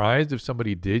be surprised if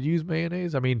somebody did use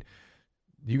mayonnaise. I mean,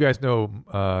 you guys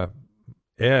know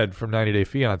Ed from 90 Day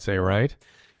Fiancé, right?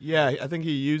 Yeah, I think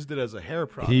he used it as a hair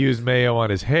product. He used mayo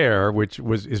on his hair, which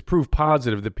is proof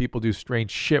positive that people do strange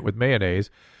shit with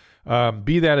mayonnaise.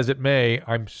 Be that as it may,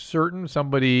 I'm certain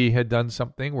somebody had done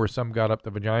something where some got up the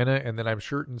vagina, and then I'm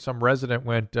certain some resident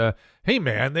went, hey,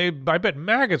 man, I bet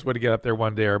maggots would get up there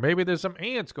one day, or maybe there's some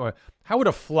ants going. How would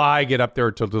a fly get up there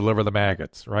to deliver the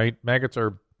maggots, right? Maggots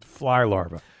are fly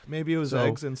larvae. Maybe it was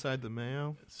eggs inside the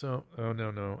mayo. So,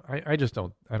 no. I just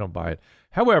don't buy it.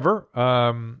 However,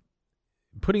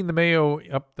 putting the mayo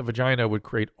up the vagina would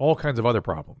create all kinds of other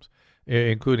problems,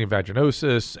 including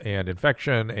vaginosis and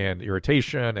infection and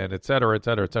irritation and et cetera, et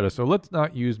cetera, et cetera. So let's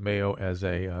not use mayo as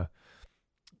a...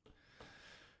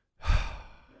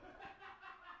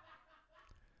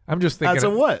 I'm just thinking... As a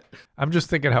what? I'm just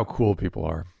thinking how cool people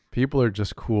are. People are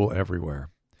just cool everywhere.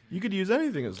 You could use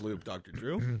anything as lube, Dr.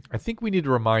 Drew. I think we need to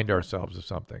remind ourselves of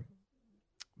something.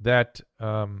 That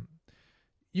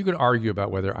you can argue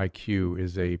about whether IQ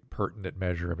is a pertinent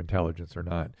measure of intelligence or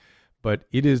not. But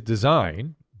it is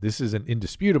designed, this is an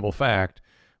indisputable fact,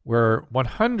 where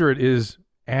 100 is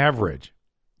average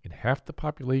and half the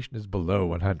population is below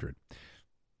 100.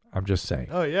 I'm just saying.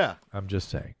 Oh, yeah. I'm just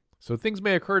saying. So things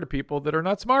may occur to people that are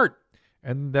not smart,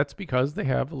 and that's because they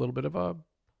have a little bit of a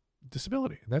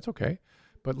disability, and that's okay.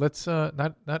 But let's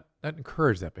not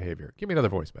encourage that behavior. Give me another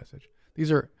voice message.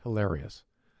 These are hilarious.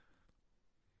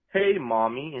 Hey,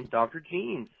 Mommy and Dr.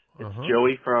 Jeans. It's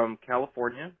Joey from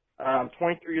California. I'm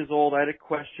 23 years old. I had a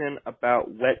question about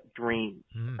wet dreams.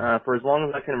 For as long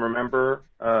as I can remember,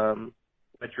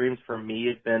 wet dreams for me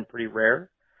have been pretty rare.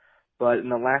 But in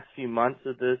the last few months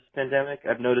of this pandemic,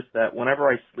 I've noticed that whenever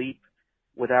I sleep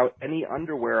without any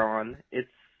underwear on, it's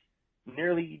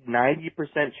nearly 90%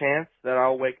 chance that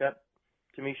I'll wake up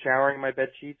to me showering my bed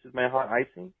sheets with my hot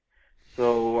icing.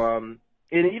 So, and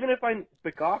even if I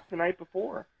begock the night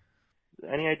before,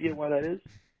 any idea why that is?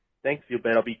 Thanks, you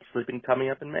bet I'll be sleeping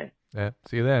tummy up in May. Yeah,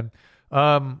 see you then.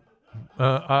 I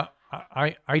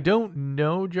don't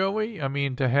know, Joey. I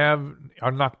mean, to have a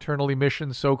nocturnal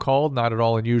emission, so-called, not at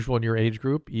all unusual in your age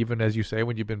group, even as you say,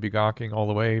 when you've been begawking all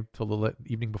the way till the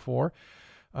evening before.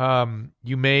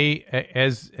 You may,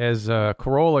 as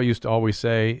Corolla used to always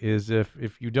say, is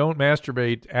if you don't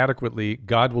masturbate adequately,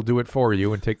 God will do it for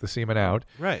you and take the semen out.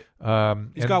 Right.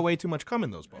 He's got way too much cum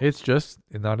in those balls. It's just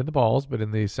not in the balls, but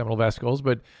in the seminal vesicles.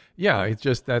 But yeah, it's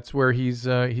just that's where he's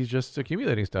just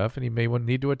accumulating stuff, and he may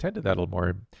need to attend to that a little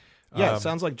more. Yeah, it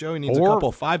sounds like Joey needs a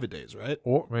couple 5-a-days, right?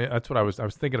 Or that's what I was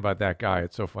thinking about that guy.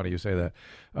 It's so funny you say that.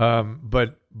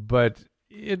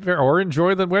 Or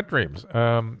enjoy the wet dreams.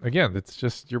 Again, it's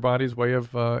just your body's way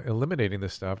of eliminating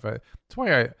this stuff. That's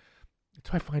why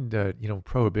I find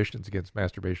prohibitions against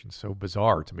masturbation so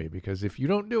bizarre to me, because if you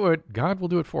don't do it, God will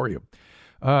do it for you.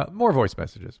 More voice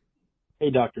messages. Hey,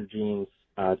 Dr. Jeans.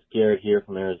 It's Garrett here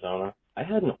from Arizona. I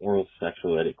had an oral sex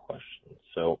related question.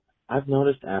 So I've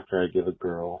noticed after I give a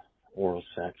girl oral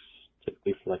sex,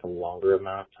 typically for like a longer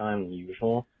amount of time than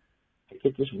usual, I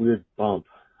get this weird bump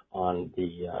on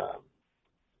the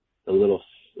little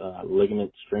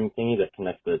ligament string thingy that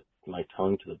connects my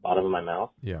tongue to the bottom of my mouth.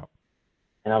 Yeah.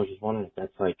 And I was just wondering if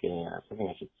that's like something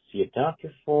I should see a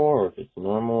doctor for, or if it's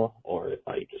normal, or if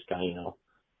I just got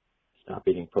stop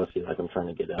eating pussy like I'm trying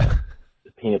to get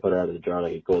the peanut butter out of the jar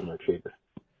like a golden retriever.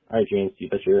 All right, James, you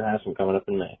bet your ass I'm coming up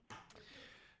in May.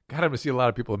 God, I'm going to see a lot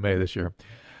of people in May this year.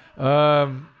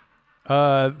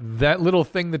 That little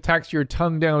thing that tacks your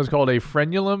tongue down is called a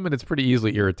frenulum, and it's pretty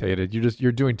easily irritated.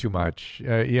 You're doing too much.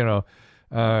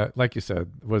 Like you said,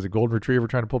 was a golden retriever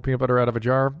trying to pull peanut butter out of a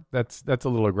jar? That's a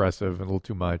little aggressive and a little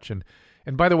too much. And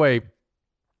by the way,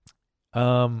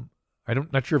 not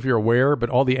sure if you're aware, but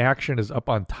all the action is up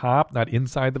on top, not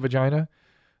inside the vagina.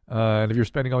 And if you're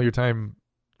spending all your time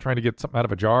trying to get something out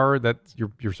of a jar, that's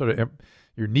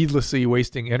you're needlessly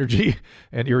wasting energy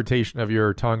and irritation of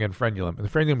your tongue and frenulum. And the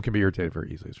frenulum can be irritated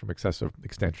very easily. It's from excessive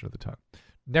extension of the tongue.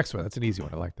 Next one, that's an easy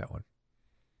one. I like that one.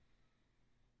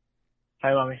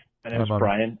 Hi, Mommy. My name is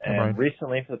Brian, and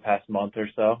recently, for the past month or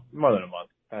so, more than a month,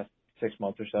 past 6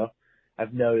 months or so,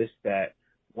 I've noticed that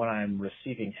when I'm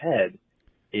receiving head,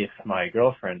 if my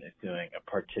girlfriend is doing a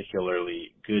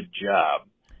particularly good job,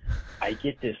 I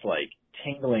get this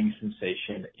tingling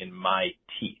sensation in my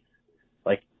teeth,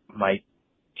 like my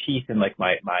teeth and my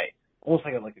almost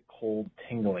like a cold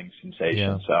tingling sensation.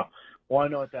 Yeah. So, want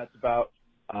to know what that's about.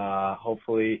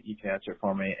 Hopefully, you can answer it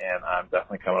for me, and I'm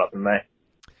definitely coming up in May.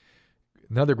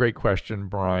 Another great question,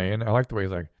 Brian. I like the way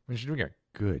he's like, when she's doing a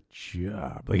good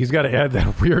job. Like he's got to add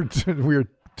that weird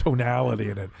tonality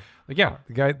in it. Like, yeah,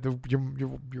 the guy,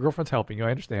 your girlfriend's helping you.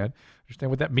 I understand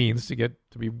what that means to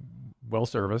be well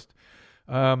serviced.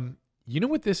 You know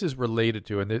what this is related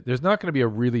to, and there's not going to be a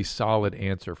really solid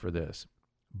answer for this,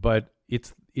 but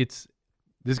this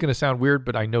is going to sound weird,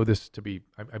 but I know this to be,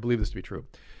 I believe this to be true.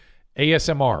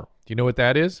 ASMR. Do you know what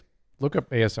that is? Look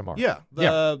up ASMR. Yeah,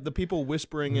 the people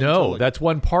whispering. No, that's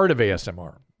one part of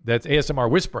ASMR. That's ASMR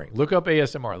whispering. Look up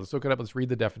ASMR. Let's look it up. Let's read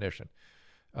the definition.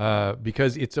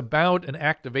 Because it's about an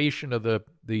activation of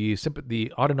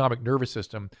the autonomic nervous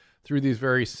system through these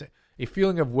a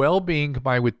feeling of well-being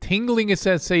combined with tingling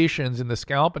sensations in the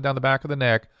scalp and down the back of the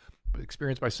neck,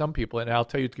 experienced by some people. And I'll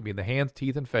tell you, it can be in the hands,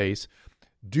 teeth, and face,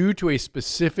 due to a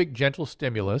specific gentle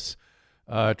stimulus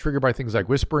triggered by things like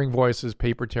whispering voices,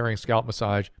 paper tearing, scalp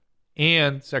massage,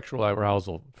 and sexual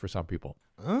arousal for some people.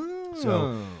 Oh.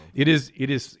 So it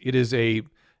is a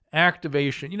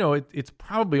activation. It's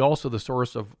probably also the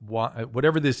source of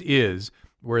whatever this is,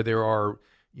 where there are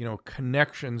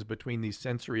connections between these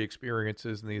sensory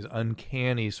experiences and these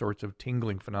uncanny sorts of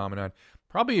tingling phenomenon.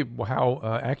 Probably how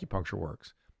acupuncture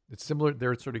works. It's similar.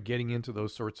 They're sort of getting into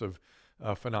those sorts of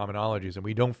phenomenologies, and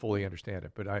we don't fully understand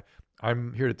it. But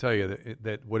I'm here to tell you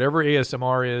that whatever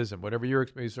ASMR is and whatever your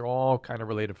experience, are all kind of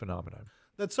related phenomena.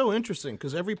 That's so interesting,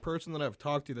 because every person that I've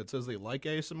talked to that says they like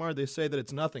ASMR, they say that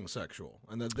it's nothing sexual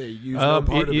and that they use no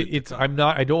part of it. I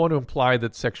don't want to imply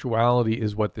that sexuality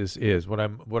is what this is. What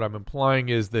I'm implying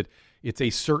is that it's a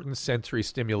certain sensory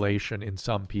stimulation in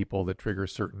some people that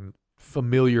triggers certain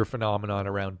familiar phenomenon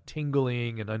around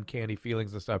tingling and uncanny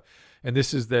feelings and stuff. And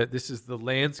this is the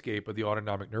landscape of the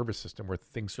autonomic nervous system, where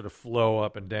things sort of flow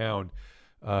up and down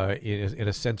in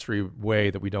a sensory way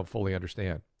that we don't fully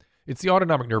understand. It's the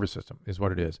autonomic nervous system is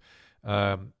what it is.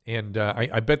 I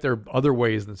bet there are other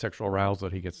ways than sexual arousal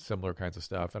that he gets similar kinds of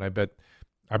stuff. And I bet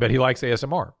he likes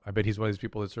ASMR. I bet he's one of these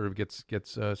people that sort of gets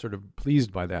sort of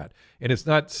pleased by that. And it's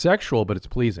not sexual, but it's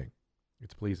pleasing.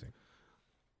 It's pleasing.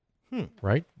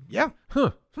 Right? Yeah.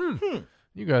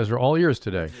 You guys are all ears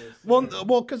today. Well,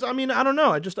 because I don't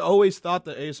know. I just always thought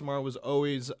that ASMR was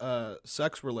always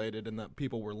sex related, and that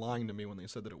people were lying to me when they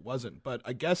said that it wasn't. But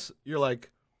I guess you're like,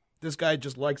 this guy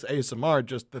just likes ASMR.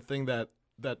 Just the thing that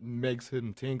makes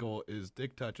him tingle is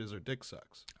dick touches or dick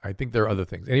sucks. I think there are other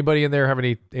things. Anybody in there have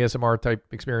any ASMR type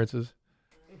experiences?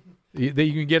 You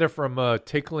can get it from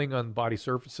tickling on body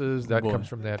surfaces. That comes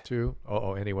from that too.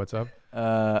 Andy, what's up?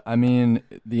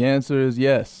 The answer is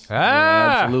yes.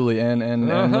 Yeah, absolutely. And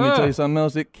let me tell you something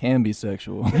else. It can be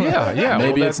sexual. Yeah.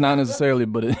 Maybe it's not necessarily,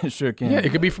 but it sure can. Yeah,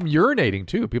 it could be from urinating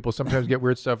too. People sometimes get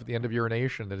weird stuff at the end of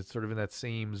urination that it's sort of in that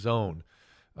same zone.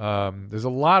 There's a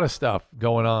lot of stuff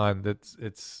going on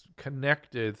it's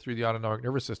connected through the autonomic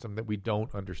nervous system that we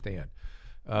don't understand.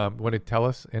 Want to tell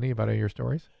us any about any of your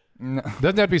stories? No.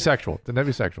 Doesn't have to be sexual.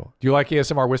 Do you like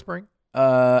ASMR whispering?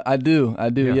 I do.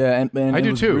 Yeah, and I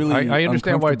do too. Really I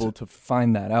understand why it's to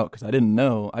find that out, because I didn't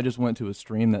know. I just went to a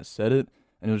stream that said it,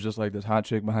 and it was just like this hot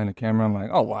chick behind the camera. I'm like,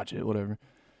 I'll watch it, whatever.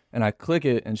 And I click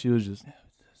it, and she was just.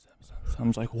 I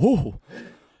was like, whoa.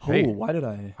 Hey, why did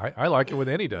I? I like it when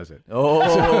Annie does it.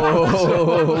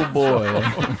 Oh, boy.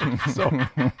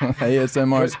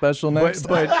 ASMR special next.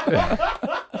 But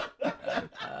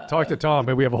talk to Tom.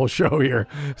 Maybe we have a whole show here.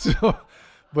 So,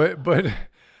 but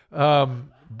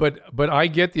I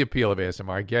get the appeal of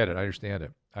ASMR. I get it. I understand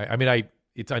it.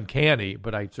 It's uncanny,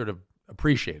 but I sort of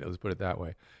appreciate it. Let's put it that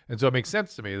way. And so it makes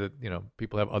sense to me that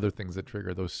people have other things that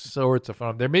trigger those sorts of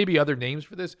phenomena. There may be other names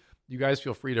for this. You guys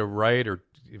feel free to write or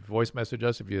voice message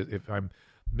us if I'm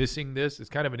missing this. It's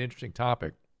kind of an interesting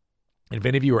topic. And if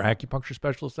any of you are acupuncture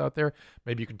specialists out there,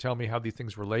 maybe you can tell me how these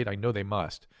things relate. I know they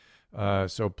must.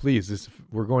 So please,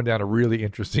 we're going down a really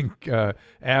interesting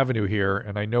avenue here,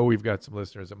 and I know we've got some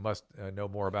listeners that must know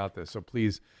more about this. So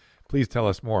please tell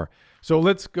us more. So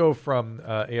let's go from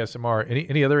ASMR.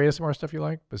 Any other ASMR stuff you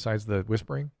like besides the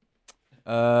whispering?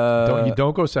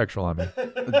 Don't go sexual on me.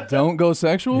 Don't go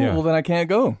sexual? Yeah. Well, then I can't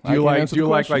go. Do you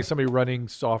like somebody running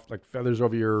soft like feathers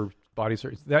over your body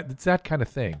surface? It's that kind of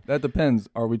thing. That depends.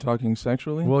 Are we talking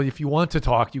sexually? Well, if you want to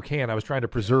talk, you can. I was trying to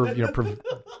preserve,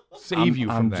 save you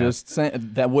from that. I'm just saying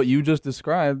that what you just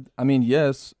described. I mean,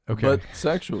 yes, but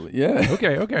sexually, yeah.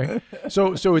 Okay.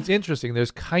 So it's interesting.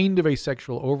 There's kind of a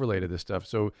sexual overlay to this stuff.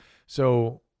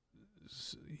 So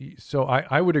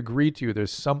I would agree to you.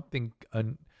 There's something.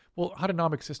 Well,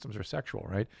 autonomic systems are sexual,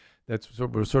 right? That's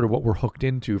sort of what we're hooked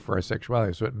into for our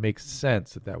sexuality. So it makes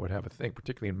sense that would have a thing,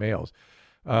 particularly in males.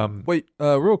 Wait,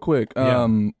 real quick.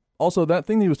 Also, that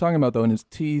thing that he was talking about, though, in his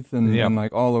teeth and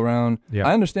like all around,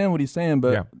 I understand what he's saying,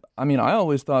 but I mean, I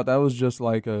always thought that was just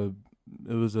like it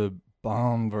was a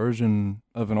bomb version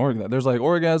of an orgasm. There's like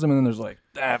orgasm, and then there's like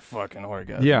that fucking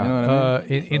orgasm. Yeah. You know what I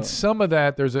mean? In some of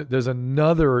that, there's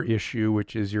another issue,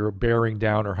 which is you're bearing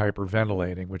down or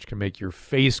hyperventilating, which can make your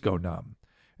face go numb,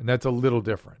 and that's a little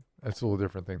different. That's a little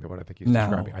different thing than what I think he's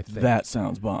describing. I think that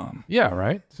sounds bomb. Yeah.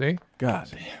 Right. See. God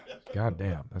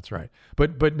damn. That's right.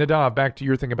 But Nadav, back to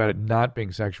your thing about it not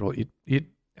being sexual.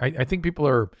 I think people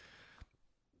are.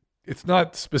 It's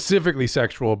not specifically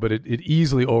sexual, but it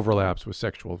easily overlaps with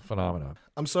sexual phenomena.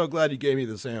 I'm so glad you gave me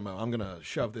this ammo. I'm going to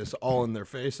shove this all in their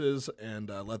faces and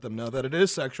let them know that it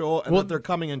is sexual and that they're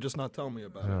coming and just not telling me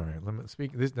about it. All right, let me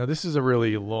speak. This is a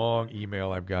really long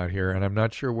email I've got here, and I'm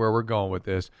not sure where we're going with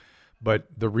this, but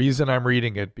the reason I'm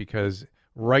reading it, because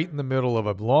right in the middle of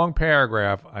a long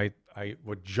paragraph,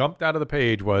 what jumped out of the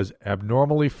page was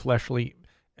abnormally fleshy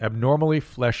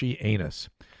anus.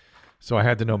 So I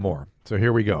had to know more. So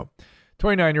here we go.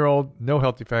 29-year-old, no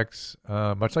health defects.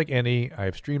 Much like any, I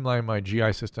have streamlined my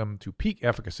GI system to peak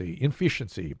efficacy,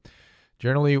 efficiency.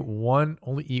 Generally,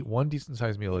 only eat one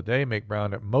decent-sized meal a day, make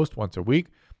brown at most once a week.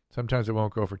 Sometimes I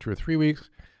won't go for 2 or 3 weeks.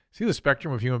 See the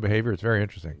spectrum of human behavior? It's very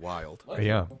interesting. Wild.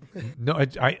 Yeah. No,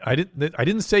 I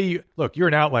didn't say you. Look, you're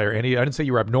an outlier, Andy. I didn't say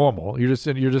you were abnormal. You're just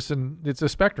in. It's a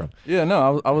spectrum. Yeah.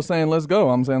 No, I was saying let's go.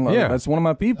 I'm saying that's one of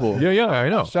my people. Yeah. I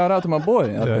know. Shout out to my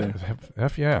boy out there.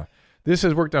 F yeah. This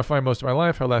has worked out fine most of my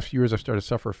life. For the last few years, I've started to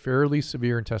suffer fairly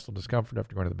severe intestinal discomfort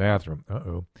after going to the bathroom.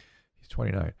 He's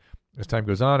 29. As time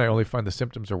goes on, I only find the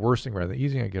symptoms are worsening rather than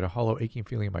easing. I get a hollow, aching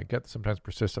feeling in my gut that sometimes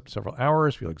persists up to several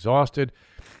hours, feel exhausted.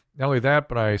 Not only that,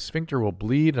 but my sphincter will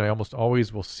bleed, and I almost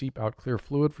always will seep out clear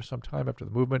fluid for some time after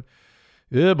the movement.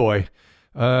 Oh, boy.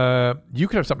 You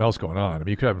could have something else going on. I mean,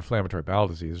 you could have inflammatory bowel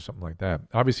disease or something like that.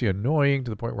 Obviously annoying to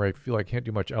the point where I feel I can't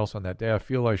do much else on that day. I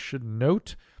feel I should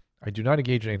note I do not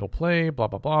engage in anal play, blah,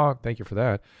 blah, blah. Thank you for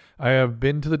that. I have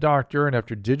been to the doctor, and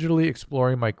after digitally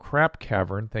exploring my crap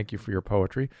cavern, thank you for your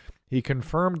poetry, he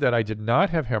confirmed that I did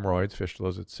not have hemorrhoids,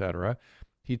 fistulas, etc.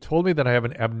 He told me that I have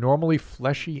an abnormally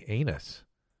fleshy anus.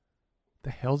 What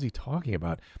the hell's he talking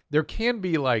about? There can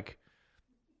be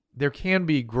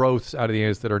growths out of the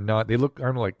anus that are not. They look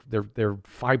like they're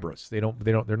fibrous. They're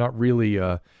not really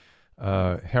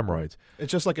hemorrhoids.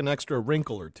 It's just like an extra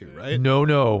wrinkle or two, right?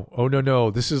 No. Oh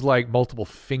no. This is like multiple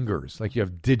fingers. Like you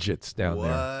have digits down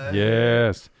there.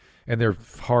 Yes, and they're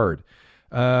hard.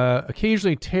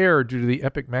 Occasionally tear due to the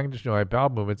epic magnitude of my bowel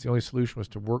movements. The only solution was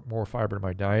to work more fiber in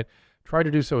my diet. Try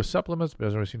to do so with supplements, but it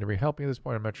doesn't really seem to be helping at this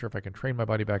point. I'm not sure if I can train my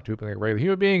body back to pooping like a regular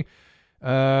human being.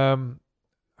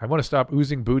 I want to stop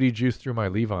oozing booty juice through my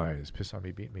Levi's. Piss on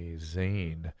me, beat me.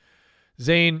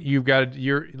 Zane, you've got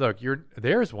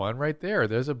there's one right there.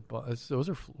 Those are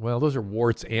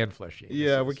warts and fleshy anus.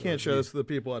 Yeah, we can't show this to the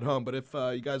people at home, but if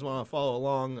you guys want to follow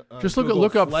along, just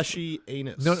look up fleshy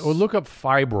anus. No, or look up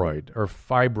fibroid or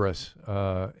fibrous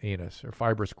anus or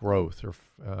fibrous growth or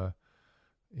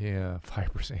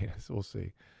fibrous anus. We'll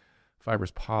see.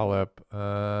 Fibrous polyp.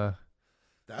 That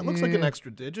looks like an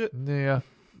extra digit. Yeah,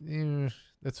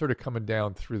 that's sort of coming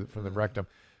down from the rectum.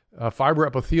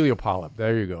 Fibroepithelial polyp.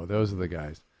 There you go. Those are the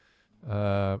guys.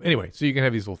 Anyway, so you can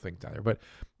have these little things down there.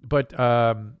 But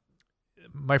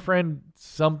my friend,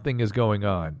 something is going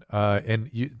on.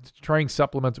 And trying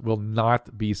supplements will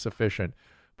not be sufficient.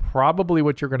 Probably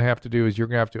what you're going to have to do is you're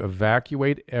going to have to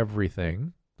evacuate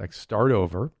everything, like start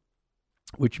over,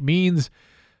 which means,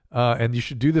 and you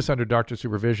should do this under doctor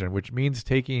supervision, which means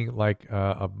taking like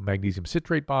a magnesium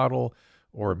citrate bottle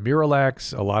or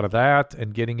Miralax, a lot of that,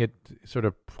 and getting it sort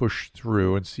of pushed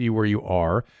through and see where you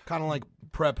are. Kind of like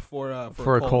prep for a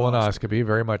colonoscopy,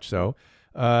 very much so.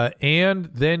 And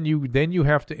then you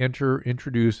have to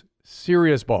introduce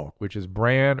serious bulk, which is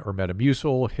bran or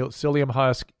Metamucil, psyllium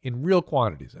husk in real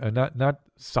quantities, not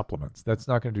supplements. That's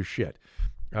not going to do shit.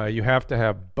 You have to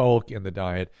have bulk in the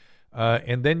diet,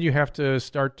 and then you have to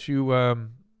start to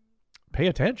pay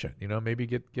attention. Maybe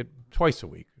get twice a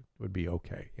week would be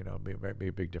okay. Might be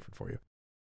a big difference for you.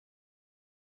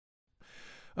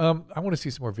 I want to see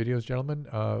some more videos, gentlemen.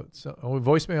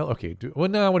 Voicemail. Okay. I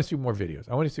want to see more videos.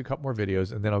 I want to see a couple more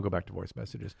videos, and then I'll go back to voice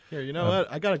messages. Here, you know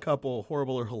what? I got a couple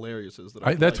horrible or hilariouses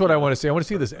that that's what I want to see. I want to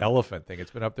see this elephant thing.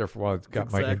 It's been up there for a while. It's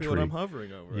got my intrigue. Exactly what I'm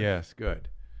hovering over. Yes, good.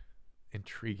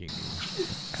 Intriguing.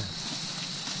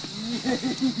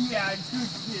 Yeah, dude,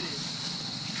 get it.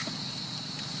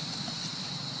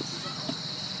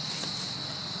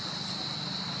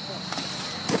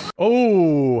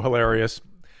 Oh, hilarious.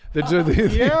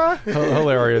 Yeah.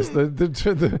 Hilarious.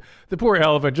 The poor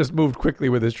elephant just moved quickly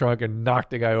with his trunk and knocked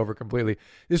the guy over completely.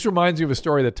 This reminds me of a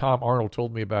story that Tom Arnold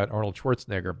told me about Arnold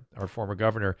Schwarzenegger, our former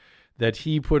governor, that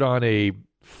he put on a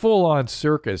full-on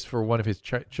circus for one of his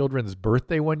children's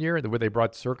birthday one year, where they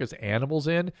brought circus animals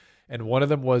in, and one of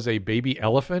them was a baby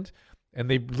elephant. And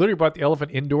they literally brought the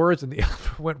elephant indoors, and the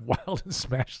elephant went wild and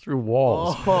smashed through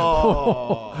walls.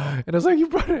 Oh. And I was like, you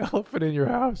brought an elephant in your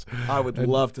house. I would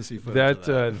love to see footage of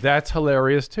that. That's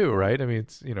hilarious too, right? I mean,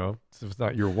 it's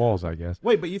not your walls, I guess.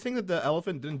 Wait, but you think that the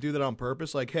elephant didn't do that on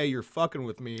purpose? Like, hey, you're fucking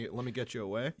with me. Let me get you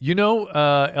away.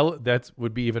 That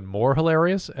would be even more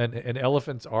hilarious. And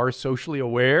elephants are socially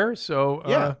aware, so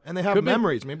yeah, and they have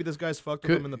memories. Maybe this guy's fucked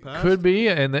with them in the past. Could be,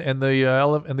 and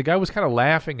the guy was kind of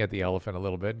laughing at the elephant a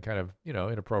little bit, and kind of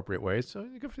inappropriate ways. So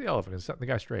good for the elephant. It's setting the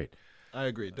guy straight. I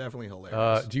agree. Definitely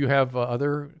hilarious. Do you have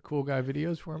other cool guy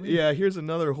videos for me? Yeah, here's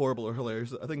another horrible or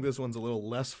hilarious. I think this one's a little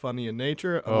less funny in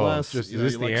nature. Unless, is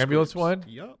this the ambulance one?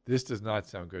 Yep. This does not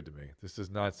sound good to me. This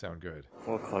does not sound good.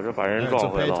 So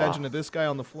pay attention to this guy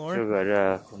on the floor.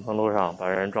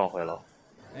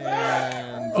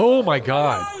 And oh my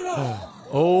God.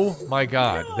 Oh my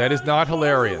God. That is not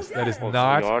hilarious. That is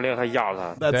not.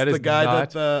 That's the guy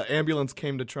that the ambulance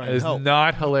came to try and help. That is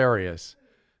not hilarious.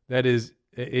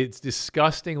 It's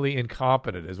disgustingly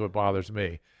incompetent is what bothers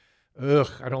me. Ugh,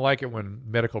 I don't like it when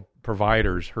medical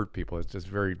providers hurt people. It's just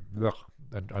very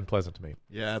unpleasant to me.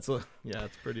 Yeah, it's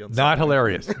pretty unsettling. Not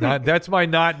hilarious. That's my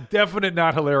definite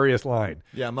not hilarious line.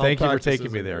 Yeah, thank you for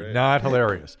taking me there. Great. Not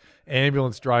hilarious.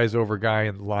 Ambulance drives over guy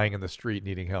and lying in the street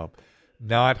needing help.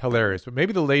 Not hilarious. But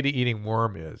maybe the lady eating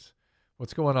worm is.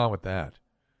 What's going on with that?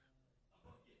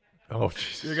 Oh,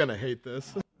 Jesus. You're gonna hate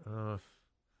this.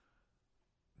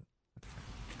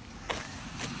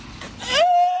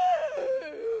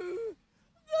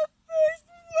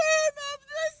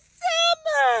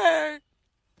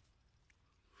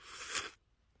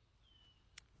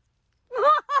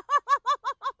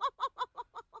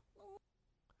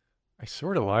 I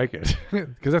sort of like it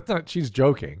because that's not. She's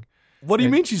joking. What do you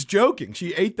mean she's joking?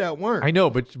 She ate that worm. I know,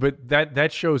 but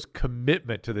that shows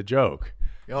commitment to the joke.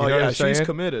 Oh yeah, she's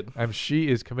committed. She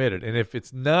is committed, and if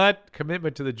it's not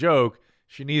commitment to the joke,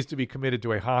 she needs to be committed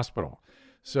to a hospital.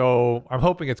 So I'm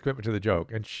hoping it's commitment to the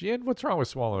joke. And what's wrong with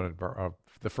swallowing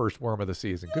the first worm of the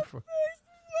season? Good for.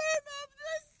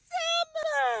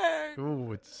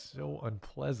 Ooh, it's so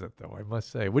unpleasant, though. I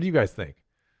must say. What do you guys think? Do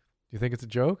you think it's a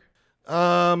joke?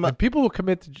 And people will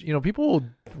commit to, people will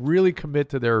really commit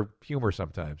to their humor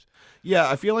sometimes. Yeah,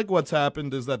 I feel like what's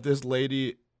happened is that this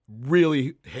lady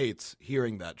really hates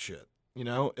hearing that shit.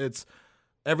 It's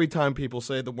every time people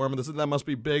say the worm of the that must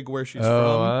be big where she's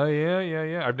from.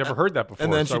 Yeah. I've never heard that before.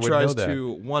 And then she tries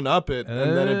to one up it,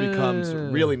 and then it becomes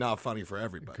really not funny for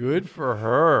everybody. Good for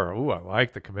her. Ooh, I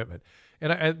like the commitment.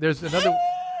 And there's another.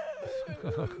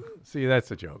 See,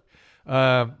 that's a joke.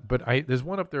 But there's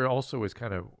one up there also is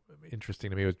kind of interesting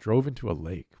to me. It was drove into a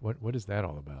lake. What is that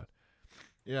all about?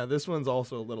 Yeah, this one's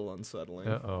also a little unsettling.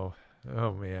 Oh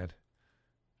man,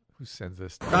 who sends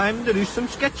this? Time to do some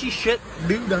sketchy shit.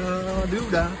 Doo-dah,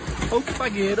 doo-dah. Hope I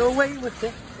get away with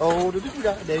it. Oh,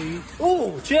 doo-dah day.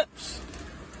 Oh, chips.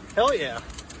 Hell yeah.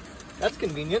 That's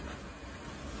convenient.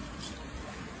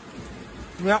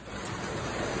 Yeah.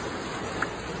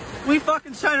 We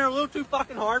fucking signed her a little too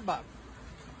fucking hard, Bob.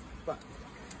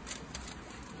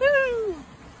 Woo!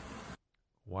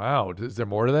 Wow. Is there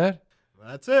more to that?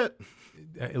 That's it.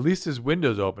 At least his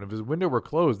window's open. If his window were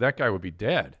closed, that guy would be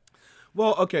dead.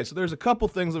 Well, okay, so there's a couple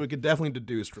things that we could definitely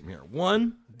deduce from here.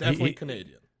 One, definitely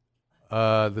Canadian.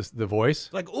 The voice?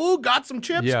 Like, ooh, got some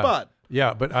chip spot.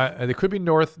 Yeah, but it could be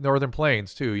northern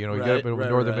plains, too. You get up in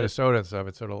northern Minnesota and stuff.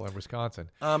 It's sort of like Wisconsin.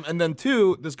 And then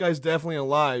two, this guy's definitely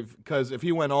alive, because if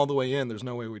he went all the way in, there's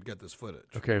no way we'd get this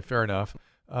footage. Okay, fair enough.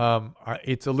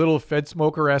 It's a little Fed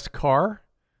Smoker-esque car.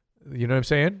 You know what I'm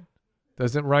saying?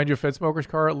 Doesn't remind you of Fed Smoker's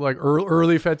car, like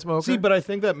early Fed Smoker? See, but I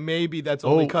think that maybe that's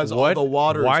only because all the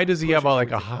water. Why does he have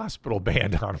a hospital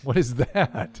band on? What is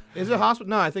that? Is it a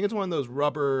hospital? No, I think it's one of those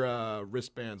rubber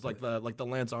wristbands, like the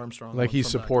Lance Armstrong. Like he's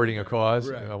supporting a cause.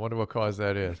 Right. I wonder what cause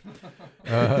that is.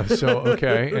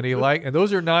 Okay, and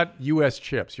those are not U.S.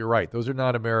 chips. You're right; those are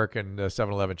not American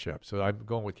 7-Eleven chips. So I'm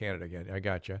going with Canada again. I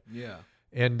gotcha. Yeah.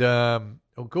 And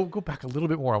go back a little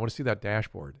bit more. I want to see that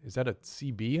dashboard. Is that a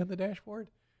CB on the dashboard?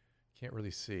 Can't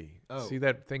really see. Oh. See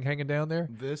that thing hanging down there?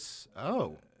 Yeah.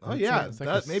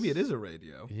 Maybe it is a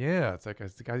radio. Yeah, it's like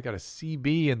the guy's got a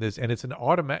CB in this, and it's an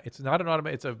automatic. It's not an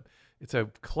automatic. It's a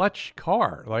clutch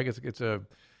car. Like it's a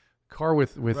car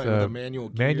with a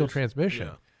manual transmission.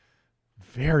 Yeah.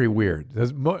 Very weird.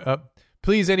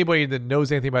 Please, anybody that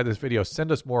knows anything about this video,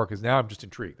 send us more, because now I'm just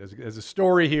intrigued. There's a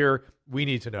story here we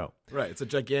need to know. Right. It's a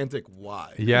gigantic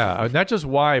why. Yeah, not just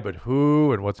why, but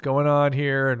who and what's going on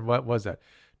here and what was that.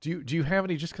 Do you have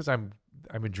any? Just because I'm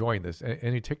enjoying this.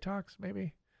 Any TikToks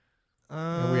maybe?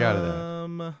 Are we out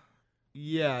of that?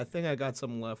 Yeah, I think I got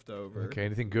some left over. Okay,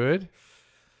 anything good?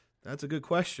 That's a good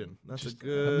question. That's just a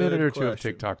good a minute or question. two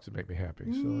of TikToks to make me happy.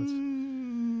 So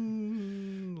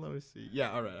let me see.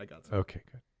 Yeah, all right, I got some. Okay,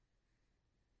 good.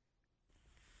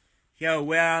 Yo,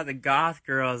 where are the goth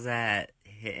girls at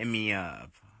hitting me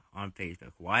up on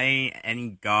Facebook? Why ain't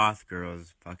any goth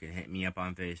girls fucking hit me up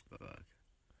on Facebook?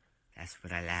 That's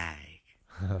what I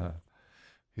like.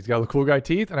 He's got the cool guy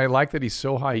teeth, and I like that he's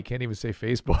so high he can't even say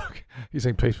Facebook. He's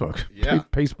saying Facebook. Yeah,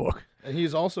 Facebook. And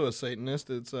he's also a Satanist.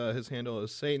 It's his handle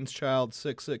is Satan's Child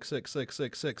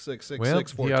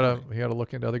 666666666. Well, he ought to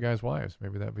look into other guys' wives.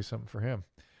 Maybe that'd be something for him.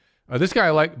 This guy I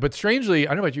like, but strangely,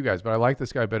 I don't know about you guys, but I like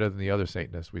this guy better than the other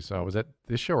Satanist we saw. Was that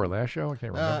this show or last show? I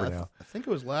can't remember now. I think it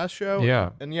was last show.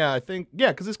 Yeah, and I think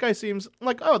because this guy seems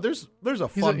like there's a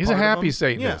fun. He's a happy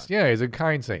Satanist. Yeah, he's a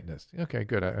kind Satanist. Okay,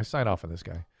 good. I sign off on this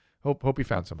guy. Hope he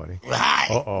found somebody.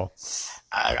 Hi. Uh-oh.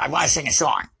 I want to sing a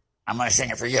song. I'm going to sing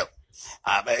it for you.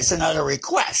 But it's another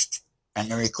request,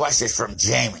 and the request is from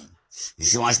Jamie.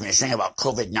 She wants me to sing about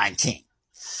COVID-19.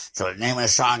 So the name of the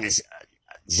song is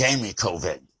Jamie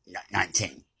COVID-19.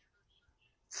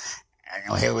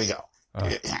 And here we go.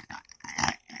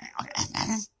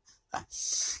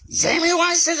 Jamie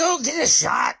wants to go get a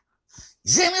shot.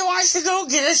 Jamie wants to go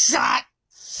get a shot.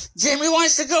 Jamie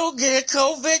wants to go get a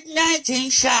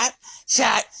COVID-19 shot.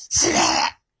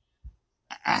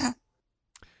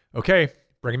 Okay,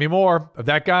 bring me more of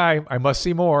that guy. I must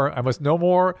see more. I must know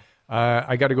more.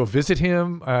 I got to go visit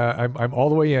him. I'm all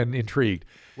the way intrigued.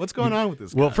 What's going on with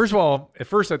this guy? Well, first of all, at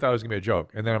first I thought it was going to be a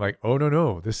joke. And then I'm like, oh,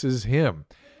 no, this is him.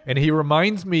 And he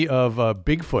reminds me of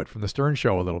Bigfoot from the Stern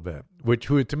Show a little bit,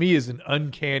 who to me is an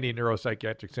uncanny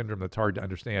neuropsychiatric syndrome that's hard to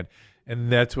understand.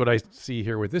 And that's what I see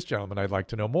here with this gentleman. I'd like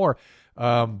to know more.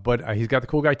 But he's got the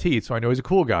cool guy teeth, so I know he's a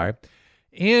cool guy.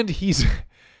 And he is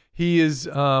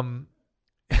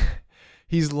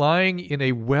he's lying in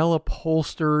a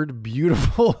well-upholstered,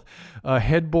 beautiful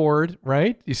headboard,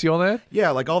 right? You see all that?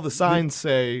 Yeah, like all the signs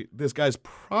say this guy's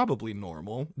probably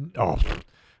normal. Oh,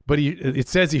 but it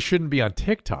says he shouldn't be on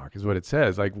TikTok, is what it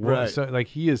says. Like, right. So, like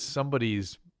he is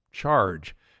somebody's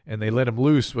charge, and they let him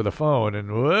loose with a phone,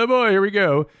 and oh boy, here we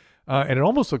go. And it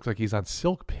almost looks like he's on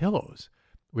silk pillows,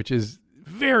 which is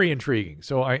very intriguing.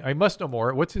 So I must know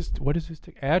more. What is his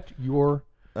at your?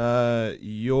 I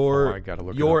gotta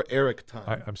look your it up. Eric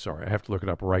time. I'm sorry, I have to look it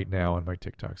up right now on my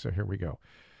TikTok. So here we go.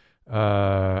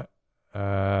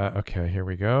 Okay, here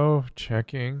we go.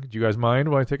 Checking. Do you guys mind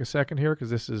while I take a second here, because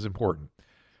this is important?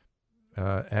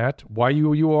 At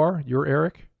YUUR, your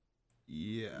Eric.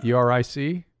 Yeah.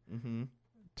 ERIC. Mm-hmm.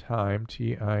 Time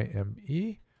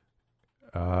TIME.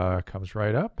 Comes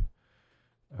right up.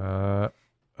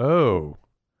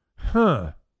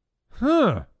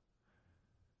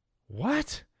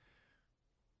 What?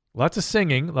 Lots of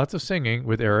singing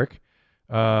with Eric.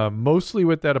 Mostly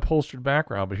with that upholstered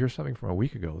background, but here's something from a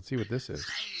week ago. Let's see what this is.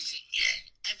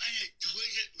 I'm on a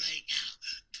toilet right now,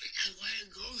 but I want to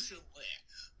go somewhere.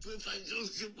 But if I go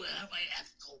somewhere, I might have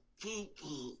to go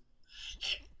poo-poo.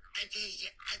 I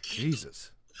can't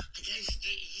Jesus. I can't stay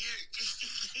here just in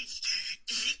case.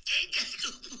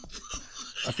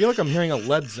 I feel like I'm hearing a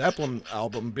Led Zeppelin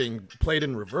album being played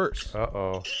in reverse.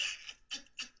 Uh-oh.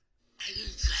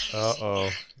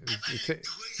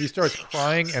 He starts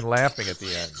crying and laughing at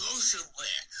the end.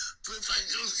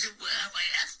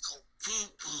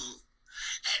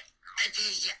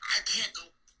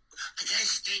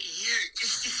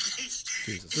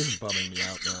 Jesus, this is bumming me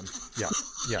out, man.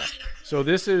 Yeah. So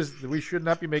we should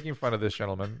not be making fun of this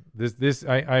gentleman.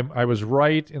 I was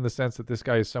right in the sense that this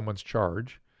guy is someone's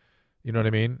charge. You know what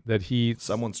I mean? That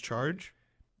someone's charge?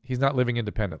 He's not living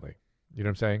independently. You know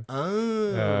what I'm saying?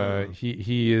 Oh.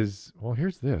 He is, well,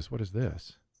 here's this. What is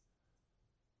this?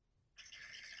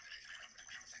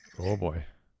 Oh boy.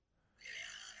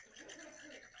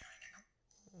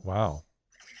 Wow.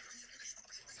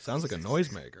 Sounds like a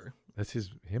noisemaker. That's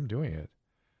him doing it.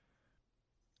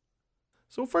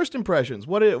 So first impressions,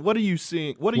 what are you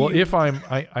seeing? If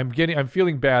I'm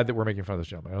feeling bad that we're making fun of this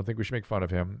gentleman. I don't think we should make fun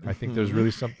of him. I think there's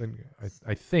really something.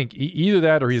 I think either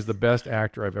that or he's the best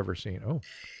actor I've ever seen. Oh.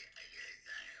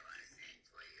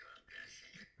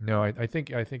 No, I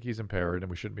think he's impaired, and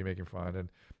we shouldn't be making fun.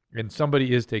 And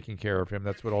somebody is taking care of him.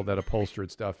 That's what all that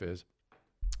upholstered stuff is.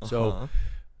 So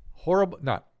horrible,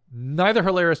 neither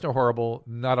hilarious nor horrible.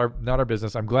 Not our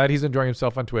business. I'm glad he's enjoying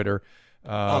himself on Twitter.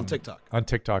 On TikTok. On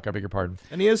TikTok, I beg your pardon.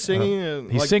 And he is singing.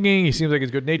 He's singing. He seems like he's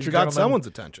good-natured. He's got someone's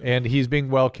attention, and he's being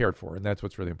well cared for, and that's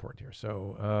what's really important here.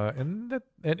 So, and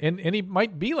he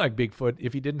might be like Bigfoot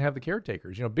if he didn't have the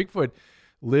caretakers. You know, Bigfoot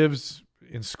lives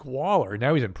in squalor.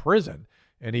 Now he's in prison,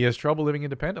 and he has trouble living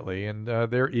independently. And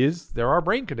there are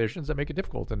brain conditions that make it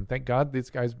difficult. And thank God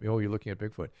these guys. Oh, you're looking at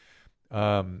Bigfoot.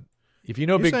 If you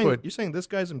know Bigfoot, you're saying this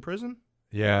guy's in prison?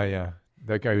 Yeah.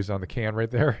 That guy who's on the can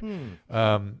right there. You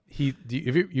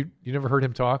never heard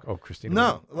him talk? Oh, Christina.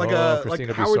 No, like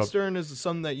Howard Stern is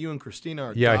something that you and Christina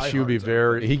are. Yeah, she would be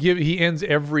very. He ends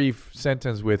every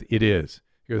sentence with "it is."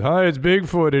 He goes, "Hi, it's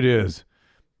Bigfoot. It is."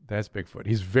 That's Bigfoot.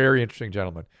 He's a very interesting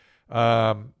gentleman,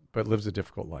 but lives a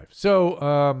difficult life.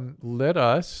 So let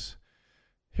us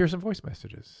hear some voice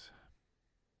messages.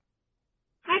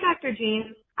 Hi, Dr.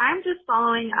 Jeans. I'm just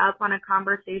following up on a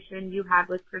conversation you had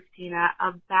with Christina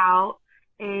about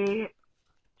a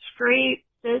straight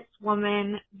cis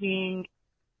woman being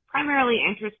primarily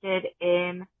interested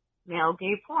in male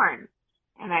gay porn.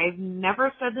 And I've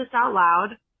never said this out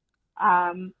loud,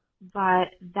 but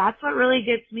that's what really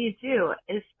gets me too,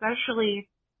 especially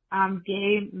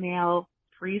gay male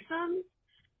threesomes.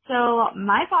 So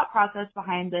my thought process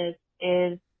behind this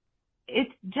is it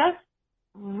just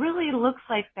really looks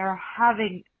like they're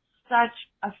having such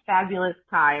a fabulous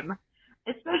time,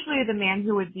 especially the man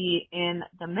who would be in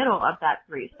the middle of that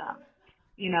threesome.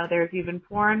 You know, there's even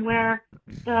porn where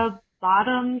the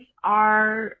bottoms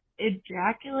are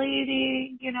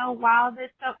ejaculating, you know, while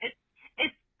this stuff, it's,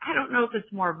 I don't know if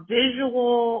it's more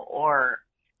visual or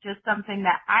just something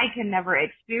that I can never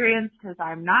experience because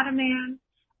I'm not a man.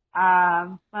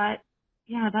 But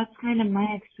yeah, that's kind of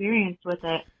my experience with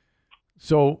it.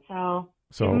 So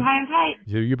tight.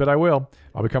 You bet I will.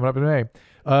 I'll be coming up in May.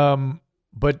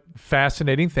 But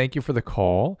fascinating. Thank you for the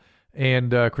call.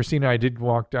 And Christina, I did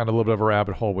walk down a little bit of a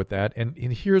rabbit hole with that. And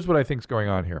here's what I think is going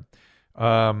on here.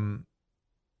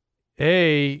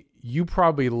 You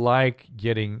probably like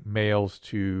getting males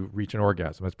to reach an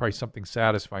orgasm. That's probably something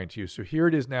satisfying to you. So here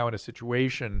it is now in a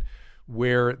situation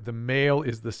where the male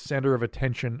is the center of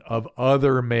attention of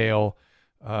other male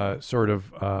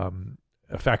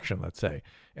affection, let's say.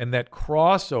 And that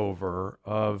crossover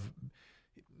of,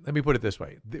 let me put it this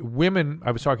way. Women,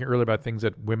 I was talking earlier about things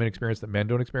that women experience that men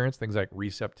don't experience, things like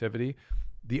receptivity.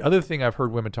 The other thing I've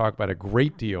heard women talk about a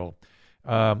great deal,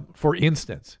 for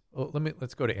instance,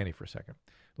 let's go to Annie for a second.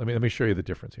 Let me show you the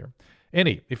difference here.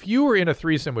 Annie, if you were in a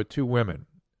threesome with two women,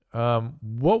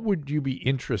 what would you be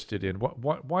interested in?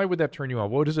 Why would that turn you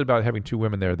on? What is it about having two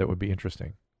women there that would be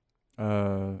interesting?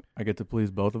 I get to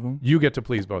please both of them. You get to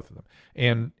please both of them.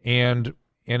 And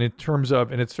in terms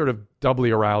of, and it's sort of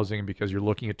doubly arousing because you're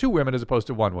looking at two women as opposed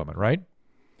to one woman, right?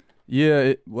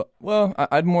 Yeah.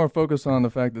 I'd more focus on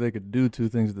the fact that they could do two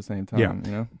things at the same time. Yeah.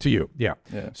 You know? To you. Yeah.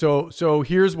 So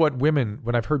here's what women,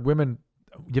 when I've heard women,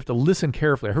 you have to listen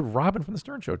carefully. I heard Robin from the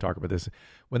Stern Show talk about this.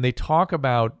 When they talk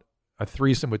about a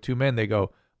threesome with two men, they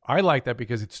go, I like that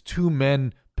because it's two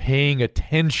men paying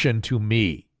attention to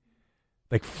me,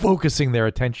 like focusing their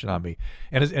attention on me.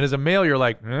 And as a male, you're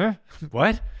like,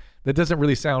 what? That doesn't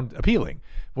really sound appealing.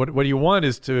 What you want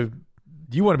is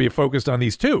you want to be focused on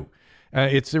these two.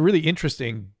 It's a really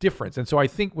interesting difference. And so I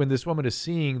think when this woman is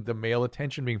seeing the male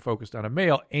attention being focused on a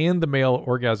male and the male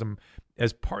orgasm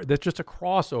as part, that's just a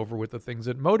crossover with the things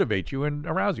that motivate you and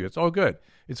arouse you. It's all good.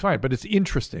 It's fine, but it's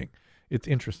interesting. It's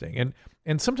interesting.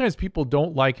 And sometimes people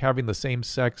don't like having the same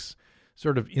sex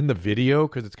sort of in the video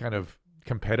because it's kind of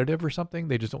competitive or something.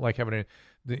 They just don't like having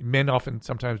men often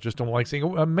sometimes just don't like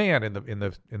seeing a man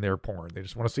in their porn. They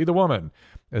just want to see the woman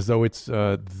as though it's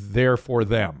there for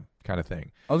them. kind of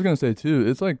thing. I was gonna say too,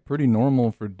 it's like pretty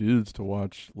normal for dudes to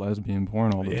watch lesbian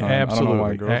porn all the time.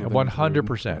 Absolutely,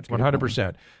 100%,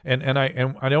 100%. And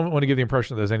I don't want to give the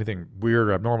impression that there's anything weird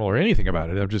or abnormal or anything about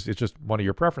it. It's just one of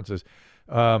your preferences.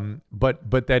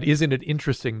 But that isn't it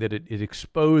interesting that it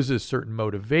exposes certain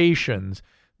motivations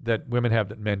that women have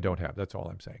that men don't have. That's all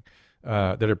I'm saying.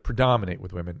 That are predominate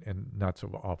with women and not so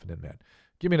often in men.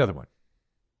 Give me another one.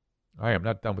 I am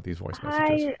not done with these voice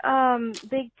messages. Hi,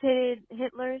 big-titted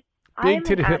Hitlers.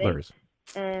 Big-titted Hitlers.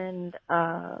 And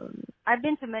I've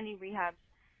been to many rehabs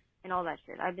and all that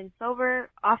shit. I've been sober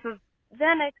off of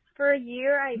Xanax for a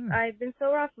year. I've been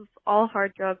sober off of all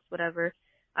hard drugs, whatever.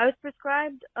 I was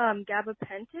prescribed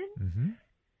gabapentin,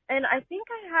 and I think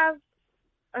I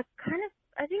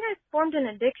formed an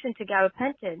addiction to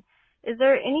gabapentin. Is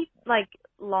there any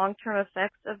long-term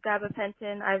effects of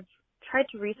gabapentin? I've tried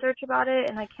to research about it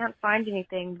and I can't find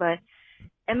anything, but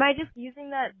am I just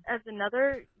using that as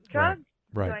another drug?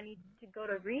 Right. Do I need to go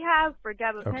to rehab for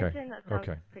gabapentin? Okay. That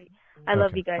sounds pretty. I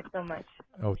love you guys so much.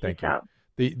 Oh, thank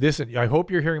Peace you. out. I hope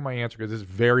you're hearing my answer because this is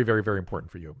very, very, very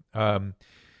important for you.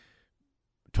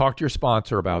 Talk to your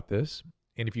sponsor about this.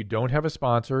 And if you don't have a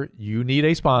sponsor, you need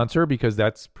a sponsor because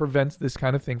that prevents this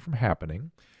kind of thing from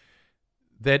happening.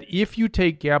 That if you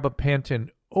take gabapentin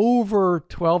over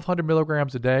 1,200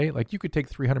 milligrams a day, like you could take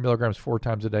 300 milligrams 4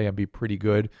 times a day and be pretty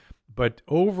good, but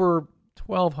over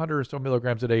 1,200 or so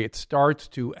milligrams a day, it starts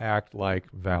to act like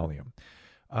Valium.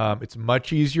 It's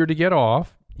much easier to get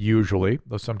off, usually,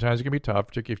 though sometimes it can be tough,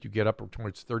 particularly if you get up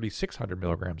towards 3,600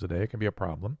 milligrams a day, it can be a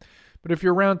problem. But if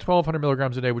you're around 1,200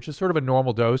 milligrams a day, which is sort of a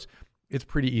normal dose, it's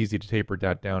pretty easy to taper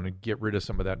that down and get rid of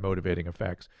some of that motivating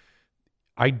effects.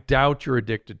 I doubt you're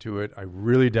addicted to it. I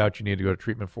really doubt you need to go to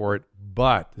treatment for it.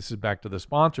 But this is back to the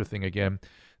sponsor thing again.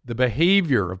 The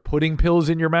behavior of putting pills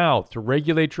in your mouth to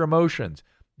regulate your emotions,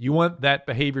 you want that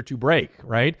behavior to break,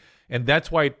 right? And that's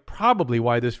why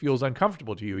this feels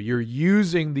uncomfortable to you. You're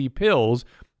using the pills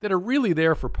that are really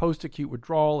there for post-acute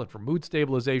withdrawal and for mood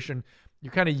stabilization.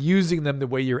 You're kind of using them the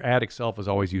way your addict self has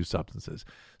always used substances.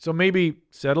 So maybe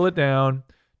settle it down.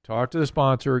 Talk to the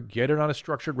sponsor, get it on a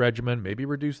structured regimen, maybe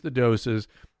reduce the doses,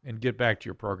 and get back to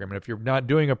your program. And if you're not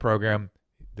doing a program,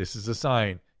 this is a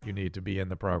sign you need to be in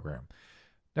the program.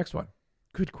 Next one.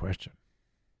 Good question.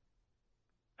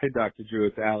 Hey, Dr. Drew,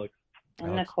 it's Alex.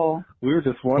 And Nicole. We were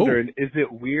just wondering, is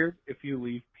it weird if you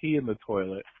leave pee in the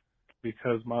toilet?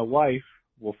 Because my wife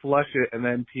will flush it and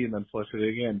then pee and then flush it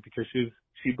again because she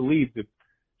believes if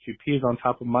she pees on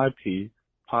top of my pee,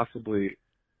 possibly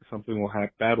something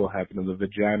bad will happen in the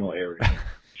vaginal area.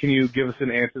 Can you give us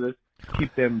an answer to this?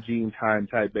 Keep them jeans high and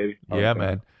tight, baby. Yeah,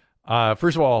 man.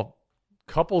 First of all,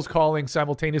 couples calling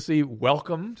simultaneously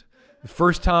welcomed.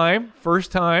 First time,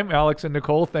 Alex and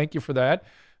Nicole, thank you for that.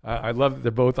 I love that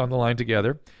they're both on the line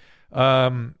together.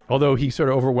 Although he sort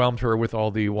of overwhelmed her with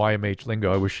all the YMH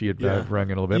lingo. I wish she had rung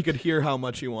in a little bit. You could hear how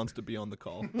much he wants to be on the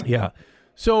call. Yeah.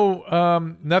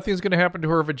 So nothing's going to happen to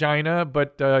her vagina,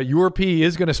 but your pee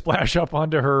is going to splash up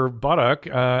onto her buttock,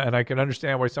 and I can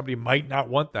understand why somebody might not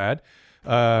want that.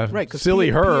 Right, because silly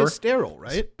her. Pee is sterile,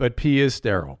 right? But pee is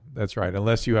sterile. That's right,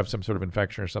 unless you have some sort of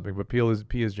infection or something. But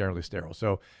pee is generally sterile.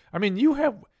 So, I mean, you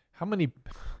have how many?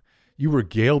 You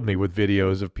regaled me with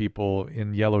videos of people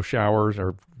in yellow showers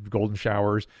or golden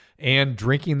showers and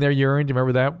drinking their urine. Do you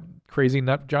remember that crazy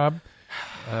nut job?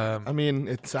 I mean,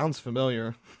 it sounds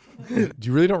familiar. Do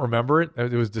you really don't remember it?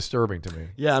 It was disturbing to me.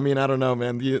 Yeah, I mean, I don't know,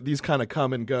 man. These kind of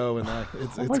come and go, and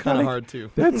it's kind of hard to.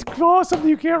 That's awesome that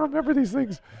you can't remember these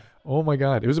things. Oh my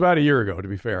God, it was about a year ago, to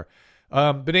be fair.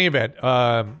 But in any event,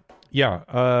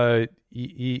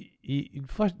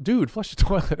 flush the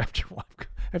toilet after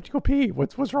you go pee.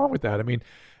 What's wrong with that? I mean,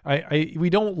 we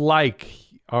don't like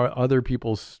our other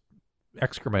people's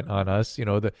excrement on us,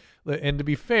 and to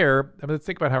be fair, I mean, let's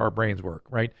think about how our brains work,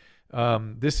 right?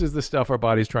 This is the stuff our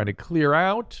body's trying to clear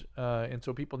out, and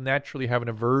so people naturally have an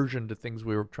aversion to things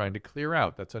we were trying to clear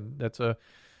out. That's a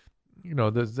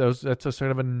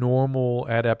sort of a normal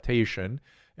adaptation,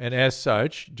 and as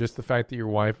such, just the fact that your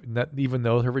wife, even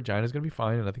though her vagina is going to be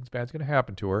fine and nothing's bad's going to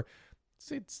happen to her,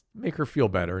 it's make her feel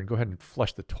better and go ahead and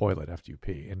flush the toilet after you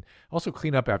pee, and also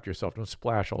clean up after yourself. Don't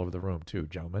splash all over the room too,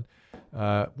 gentlemen.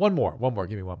 One more.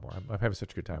 Give me one more. I'm having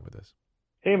such a good time with this.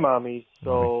 Hey, mommy.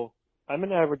 So. I'm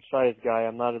an average-sized guy.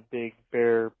 I'm not a big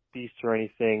bear beast or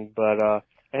anything, but I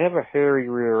have a hairy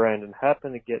rear end and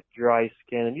happen to get dry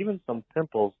skin and even some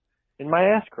pimples in my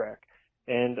ass crack.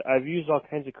 And I've used all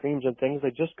kinds of creams and things.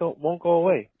 They just won't go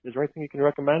away. Is there anything you can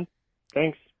recommend?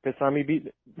 Thanks. Pisami beat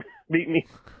me.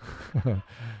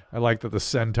 I like that the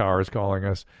centaur is calling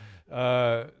us.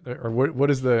 Or what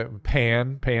is the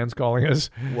Pan's calling us?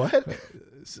 What?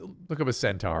 Look up a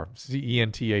centaur.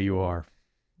 Centaur.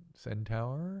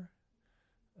 Centaur?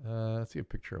 Let's see a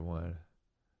picture of one.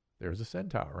 There's a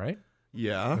centaur, right?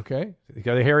 Yeah. Okay. He's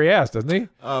got a hairy ass, doesn't he?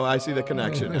 Oh, I see the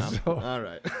connection now. All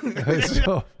right.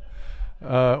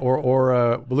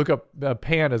 Or look up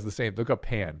Pan is the same. Look up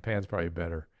Pan. Pan's probably a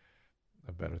better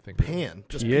thing. Pan.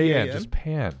 Just P-A-N. Just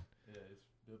Pan. Yeah, it's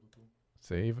biblical.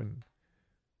 Save and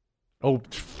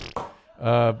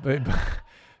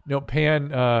no, Pan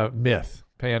myth.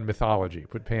 Pan mythology.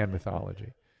 Put Pan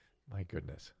mythology. My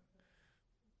goodness.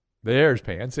 There's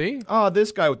Pan. See? Oh,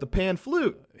 this guy with the pan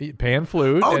flute. Pan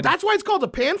flute. Oh, that's why it's called a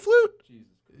pan flute?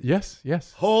 Yes,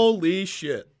 yes. Holy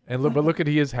shit. And look at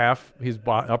his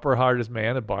upper part is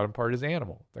man and bottom part is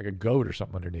animal. Like a goat or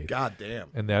something underneath. God damn.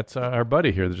 And that's our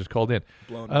buddy here that just called in.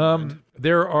 Blown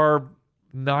there are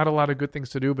not a lot of good things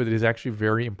to do, but it is actually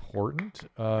very important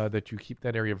that you keep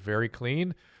that area very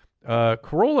clean.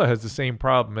 Corolla has the same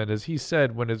problem, and as he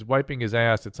said, when he's wiping his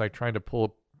ass, it's like trying to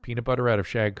pull peanut butter out of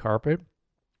shag carpet.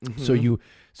 Mm-hmm.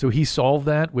 So he solved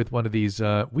that with one of these.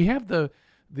 We have the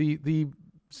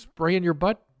spray in your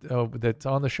butt that's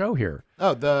on the show here.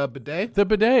 Oh, the bidet. The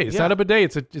bidet. It's not a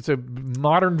bidet. It's a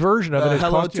modern version of it.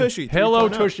 Hello Tushy. Hello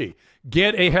Tushy.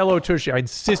 Get a Hello Tushy. I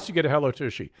insist you get a Hello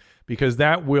Tushy because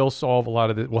that will solve a lot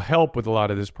of it. Will help with a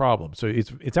lot of this problem. So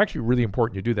it's actually really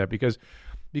important you do that because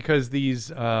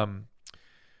these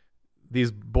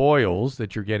boils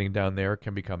that you're getting down there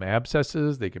can become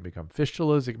abscesses, they can become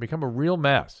fistulas, it can become a real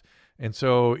mess. And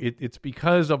so it's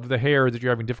because of the hair that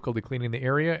you're having difficulty cleaning the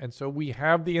area. And so we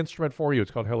have the instrument for you. It's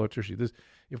called Hello Tushy.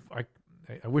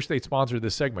 I wish they'd sponsored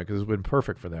this segment because it would have been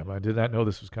perfect for them. I did not know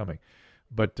this was coming.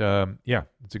 But yeah,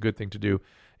 it's a good thing to do.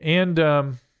 And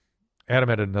Adam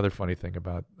had another funny thing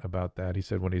about that. He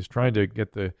said when he's trying to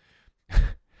get the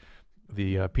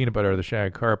peanut butter out of the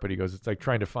shag carpet, he goes, it's like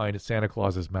trying to find Santa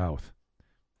Claus's mouth.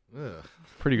 Ugh.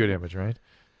 Pretty good image, right?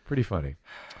 Pretty funny.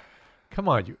 Come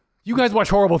on, you guys watch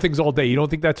horrible things all day. You don't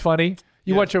think that's funny?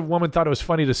 You watch a woman thought it was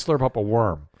funny to slurp up a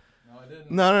worm. No, I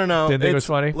didn't. No. Didn't think it was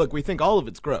funny? Look, we think all of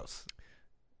it's gross.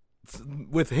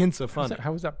 With hints of funny.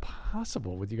 How is that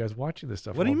possible with you guys watching this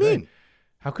stuff? What do you mean?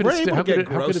 How could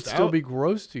it still be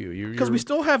gross to you? Because we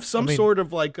still have some sort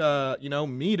of like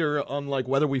meter on like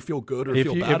whether we feel good or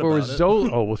feel bad about it.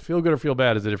 Well, feel good or feel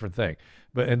bad is a different thing.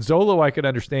 But Zolo I could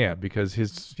understand because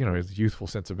his youthful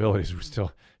sensibilities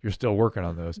you're still working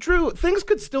on those. True, things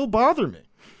could still bother me.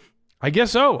 I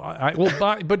guess so.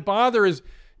 But bother is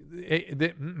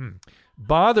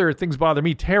things bother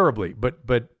me terribly. But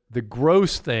the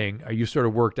gross thing you sort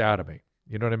of worked out of me.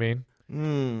 You know what I mean?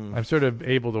 I'm sort of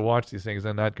able to watch these things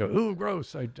and not go, ooh,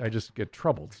 gross. I just get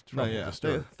troubled.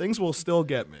 Things will still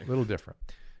get me. A little different.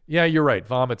 Yeah, you're right.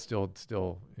 Vomit still.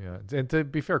 Yeah. And to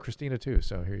be fair, Christina too.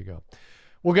 So here you go.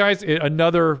 Well, guys,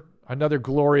 another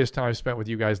glorious time spent with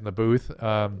you guys in the booth.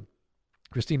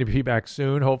 Christina will be back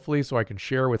soon, hopefully, so I can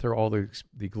share with her all the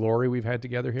glory we've had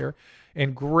together here.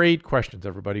 And great questions,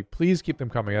 everybody. Please keep them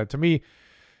coming. To me,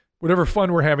 whatever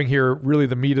fun we're having here, really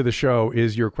the meat of the show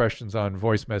is your questions on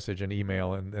voice message and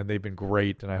email, and they've been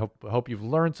great. And I hope you've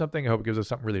learned something. I hope it gives us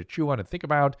something really to chew on and think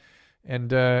about. And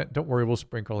don't worry, we'll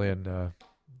sprinkle in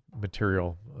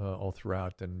material all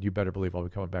throughout, and you better believe I'll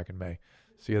be coming back in May.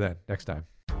 See you then, next time.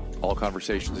 All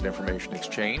conversations and information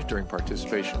exchanged during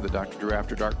participation of the Dr. Drew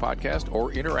After Dark podcast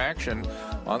or interaction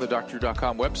on the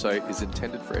drdrew.com website is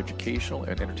intended for educational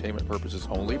and entertainment purposes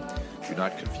only. Do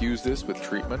not confuse this with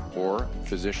treatment or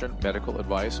physician medical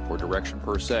advice or direction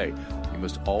per se. You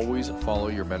must always follow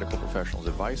your medical professional's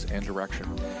advice and direction.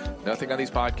 Nothing on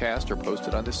these podcasts or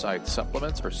posted on this site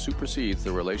supplements or supersedes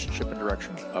the relationship and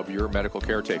direction of your medical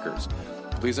caretakers.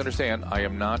 Please understand, I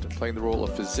am not playing the role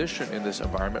of physician in this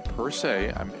environment per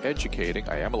se. I'm educating.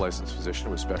 I am a licensed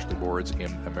physician with specialty boards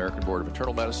in American Board of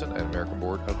Internal Medicine and American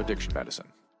Board of Addiction Medicine.